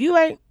 Right. You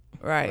ain't.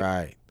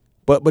 Right.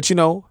 But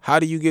how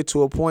do you get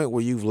to a point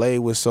where you've laid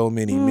with so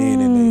many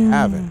men and they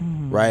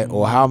haven't, right?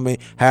 Or how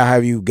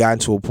have you gotten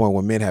to a point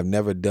where men have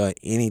never done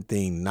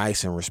anything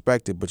nice and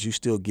respected, but you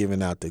still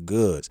giving out the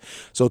goods?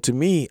 So to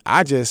me,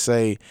 I just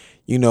say,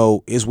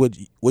 is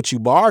what you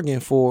bargain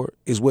for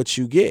is what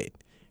you get,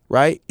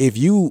 right? If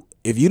you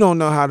don't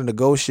know how to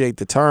negotiate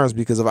the terms,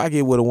 because if I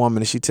get with a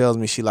woman and she tells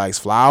me she likes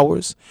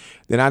flowers,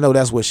 then I know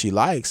that's what she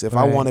likes. If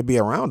I want to be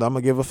around her, I'm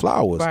gonna give her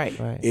flowers. Right.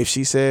 If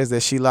she says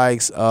that she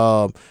likes,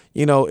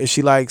 if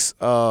she likes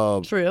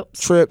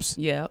trips.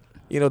 Yeah.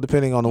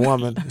 Depending on the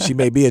woman, she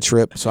may be a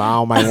trip, so I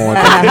don't mind going.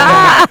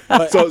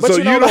 But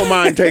you don't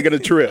mind taking a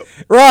trip,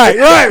 right?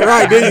 There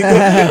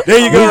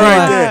you go,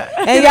 right there.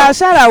 And y'all,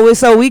 shout out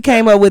so we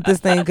came up with this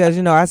thing because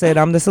I said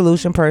I'm the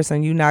solution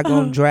person. You're not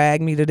gonna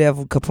drag me to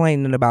death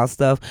complaining about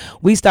stuff.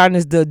 We starting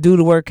this do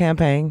the work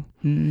campaign.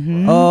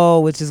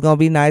 Which is gonna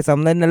be nice.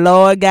 I'm letting the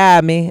Lord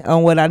guide me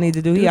on what I need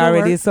to do. He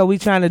already is. So we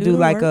trying to do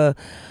like a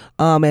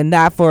and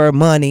not for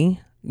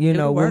money.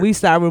 When we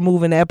start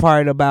removing that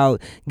part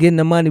about getting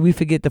the money, we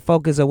forget the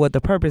focus of what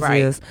the purpose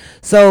is.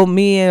 So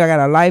I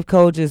got a life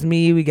coach, it's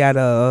me. We got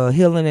a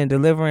healing and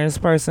deliverance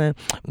person.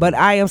 But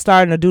I am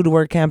starting a do the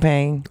work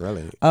campaign.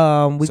 Really?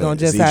 We're gonna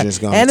just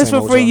and it's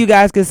for free. You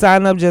guys can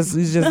sign up. Just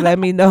let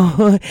me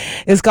know.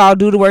 It's called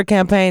Do the Work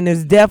Campaign.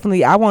 It's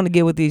definitely I want to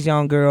get with these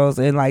young girls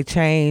and like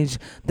change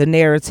the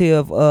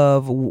narrative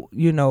of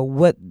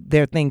what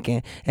they're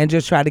thinking and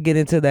just try to get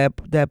into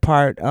that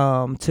part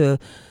to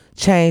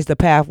change the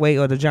pathway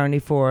or the journey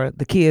for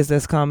the kids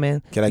that's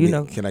coming. Can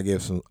I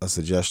give a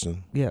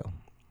suggestion? Yeah.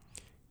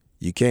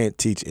 You can't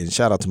teach, and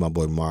shout out to my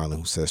boy Marlon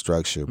who says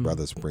structure,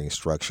 brothers bring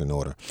structure and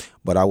order.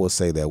 But I will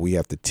say that we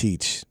have to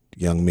teach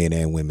young men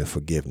and women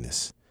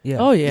forgiveness. Yeah.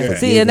 Oh yeah.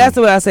 See, and that's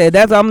what I said.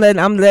 That's I'm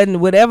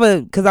letting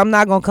whatever, because I'm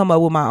not gonna come up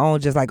with my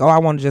own. Just like, I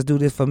want to just do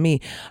this for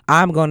me.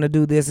 I'm gonna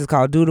do this. It's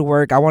called Do the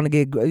Work. I want to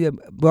get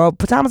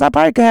Thomas. I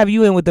probably could have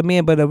you in with the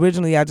men, but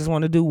originally I just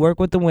want to do work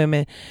with the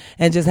women,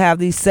 and just have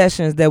these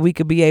sessions that we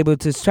could be able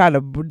to try to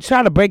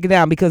break it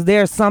down, because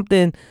there's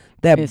something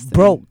that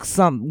broke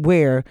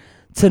somewhere.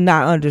 To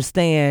not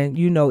understand,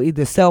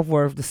 either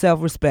self-worth, the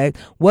self-respect,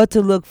 what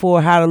to look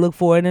for, how to look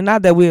for it. And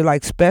not that we're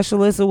like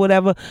specialists or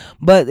whatever,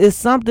 but it's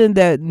something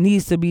that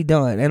needs to be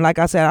done. And like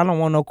I said, I don't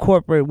want no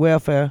corporate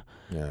welfare,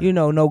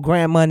 no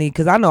grant money,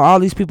 because I know all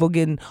these people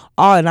getting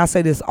and I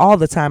say this all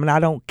the time, and I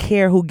don't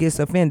care who gets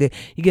offended.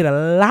 You get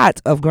a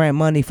lot of grant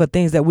money for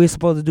things that we're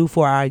supposed to do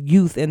for our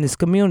youth in this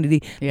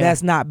community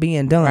that's not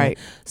being done. Right.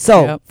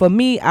 So for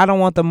me, I don't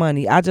want the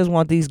money. I just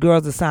want these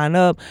girls to sign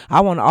up.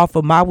 I want to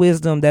offer my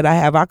wisdom that I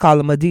have. I call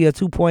it Medea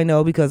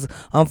 2.0, because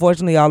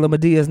unfortunately all the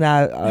Medeas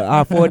now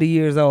are 40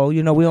 years old.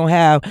 We don't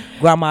have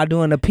grandma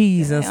doing the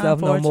peas and stuff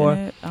no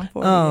more. I'm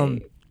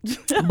 48.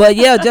 But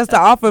just to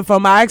offer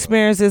from my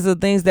experiences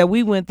of things that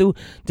we went through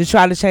to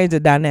try to change the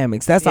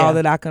dynamics. That's all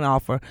that I can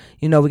offer.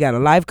 We got a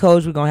life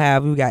coach. We got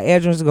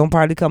Edrins who's gonna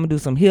probably come and do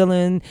some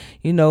healing,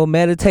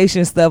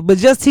 meditation stuff, but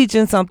just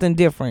teaching something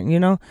different,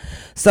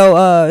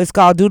 So it's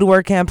called Do the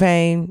Work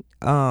Campaign.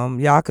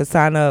 Y'all could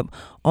sign up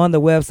on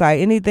the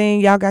website. Anything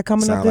y'all got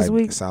coming up this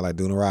week? Sound like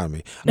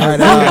Deuteronomy. All right,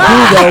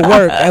 do the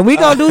work, and we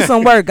gonna do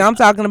some work. I'm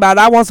talking about.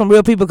 I want some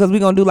real people, because we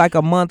gonna do like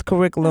a month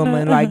curriculum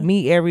and like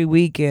meet every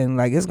week, and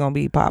like it's gonna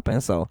be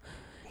popping. So,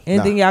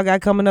 anything y'all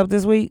got coming up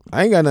this week?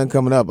 I ain't got nothing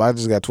coming up. I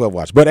just got 12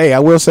 watch. But hey, I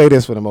will say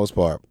this for the most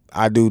part.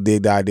 I do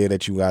dig the idea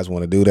that you guys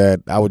want to do that.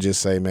 I would just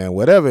say, man,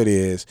 whatever it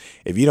is,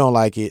 if you don't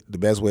like it, the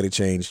best way to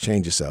change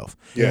yourself.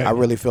 Yeah. I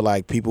really feel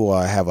like people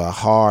have a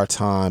hard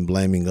time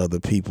blaming other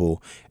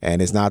people,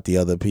 and it's not the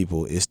other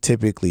people. It's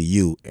typically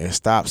you. And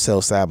stop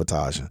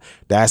self-sabotaging.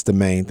 That's the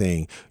main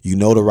thing. You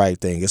know the right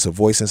thing. It's a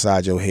voice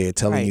inside your head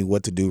telling you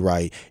what to do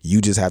right. You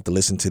just have to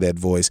listen to that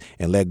voice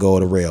and let go of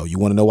the rail. You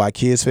want to know why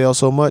kids fail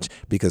so much?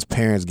 Because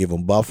parents give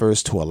them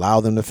buffers to allow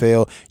them to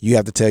fail. You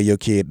have to tell your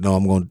kid, no,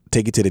 I'm going to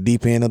take you to the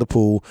deep end of the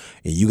pool.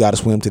 and you got to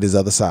swim to this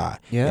other side.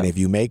 Yeah. And if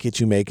you make it,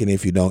 you make it. And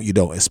if you don't, you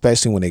don't.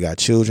 Especially when they got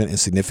children and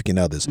significant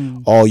others.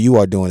 All you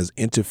are doing is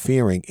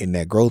interfering in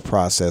that growth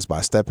process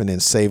by stepping in,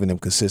 saving them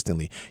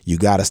consistently. You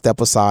got to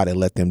step aside and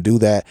let them do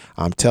that.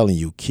 I'm telling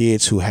you,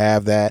 kids who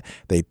have that,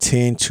 they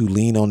tend to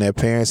lean on their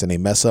parents and they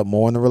mess up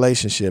more in the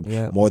relationship,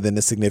 more than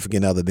the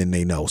significant other than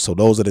they know. So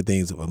those are the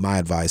things, my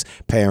advice.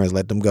 Parents,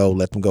 let them go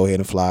ahead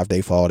and fly. If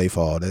they fall, they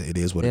fall. It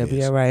is what it is.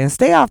 Be all right. And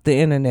stay off the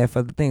internet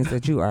for the things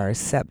that you are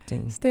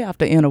accepting. Stay off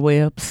the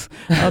interwebs.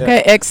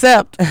 Okay,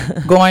 except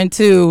going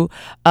to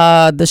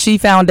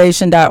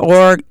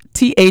theshefoundation.org,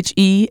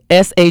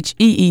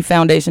 THESHEE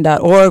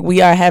foundation.org.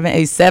 We are having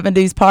a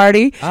 70s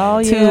party. Oh,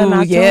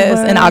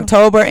 yeah, in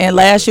October. And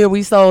last year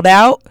we sold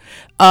out.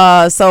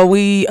 So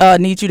we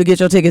need you to get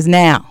your tickets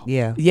now.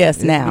 Yeah.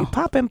 Yes, now.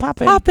 Popping.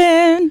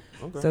 Okay.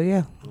 So,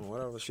 yeah.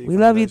 We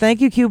love you.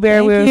 Thank you,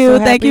 Q-Bear. Thank you.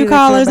 Thank you,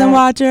 callers and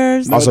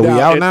watchers. Also, we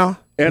out now?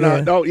 And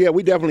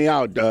we definitely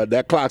out.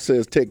 That clock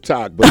says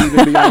tick-tock. But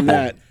even beyond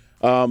that,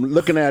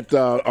 looking at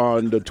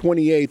on the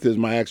 28th is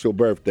my actual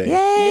birthday.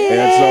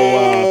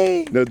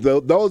 Yay! And so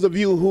those of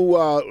you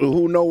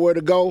who know where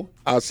to go,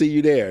 I'll see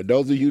you there.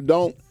 Those of you who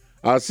don't,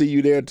 I'll see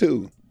you there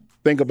too.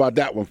 Think about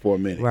that one for a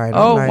minute. Right.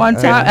 One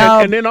time.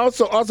 And then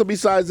also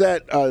besides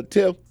that,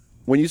 Tiff,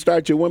 when you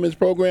start your women's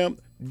program,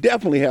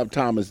 definitely have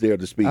Thomas there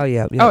to speak. Oh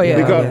yeah.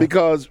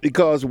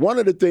 Because one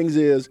of the things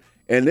is,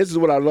 and this is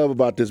what I love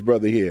about this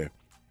brother here,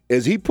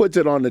 is he puts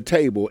it on the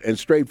table and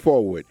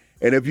straightforward.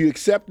 And if you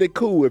accept it,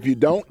 cool. If you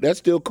don't, that's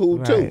still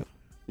cool too.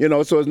 You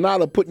know, so it's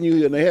not a putting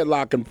you in a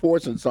headlock and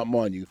forcing something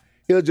on you.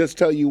 He'll just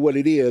tell you what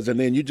it is, and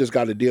then you just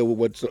got to deal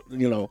with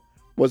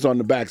what's on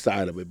the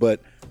backside of it. But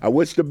I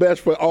wish the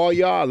best for all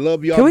y'all. I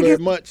love y'all very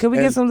much. Can we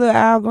get some little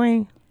Al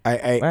Green?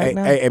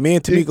 Hey, me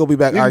and Tamika will be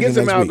back arguing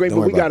next week.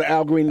 But we got to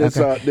Al Green this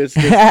show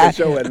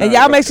at and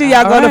y'all make sure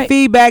y'all go to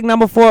feedback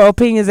number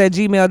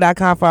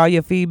 4opinions@gmail.com for all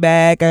your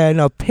feedback and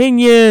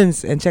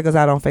opinions, and check us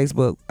out on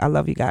Facebook. I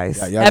love you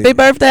guys. Happy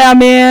birthday,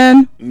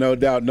 Amen. No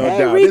doubt.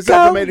 This is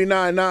FM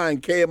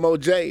 89.9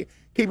 KMOJ.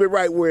 Keep it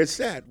right where it's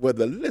at, where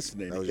the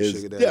listening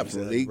is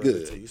definitely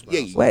good.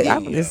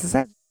 This is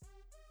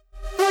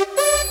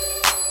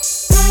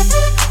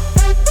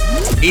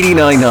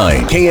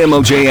 89.9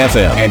 KMOJ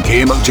FM and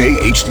KMOJ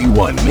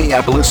HD1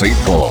 Minneapolis, St.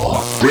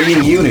 Paul.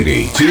 Bringing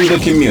unity to the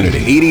community.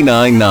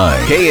 89.9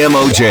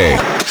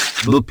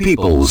 KMOJ, the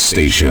People's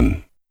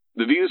Station.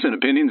 The views and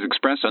opinions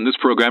expressed on this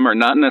program are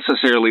not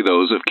necessarily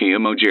those of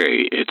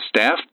KMOJ, its staff,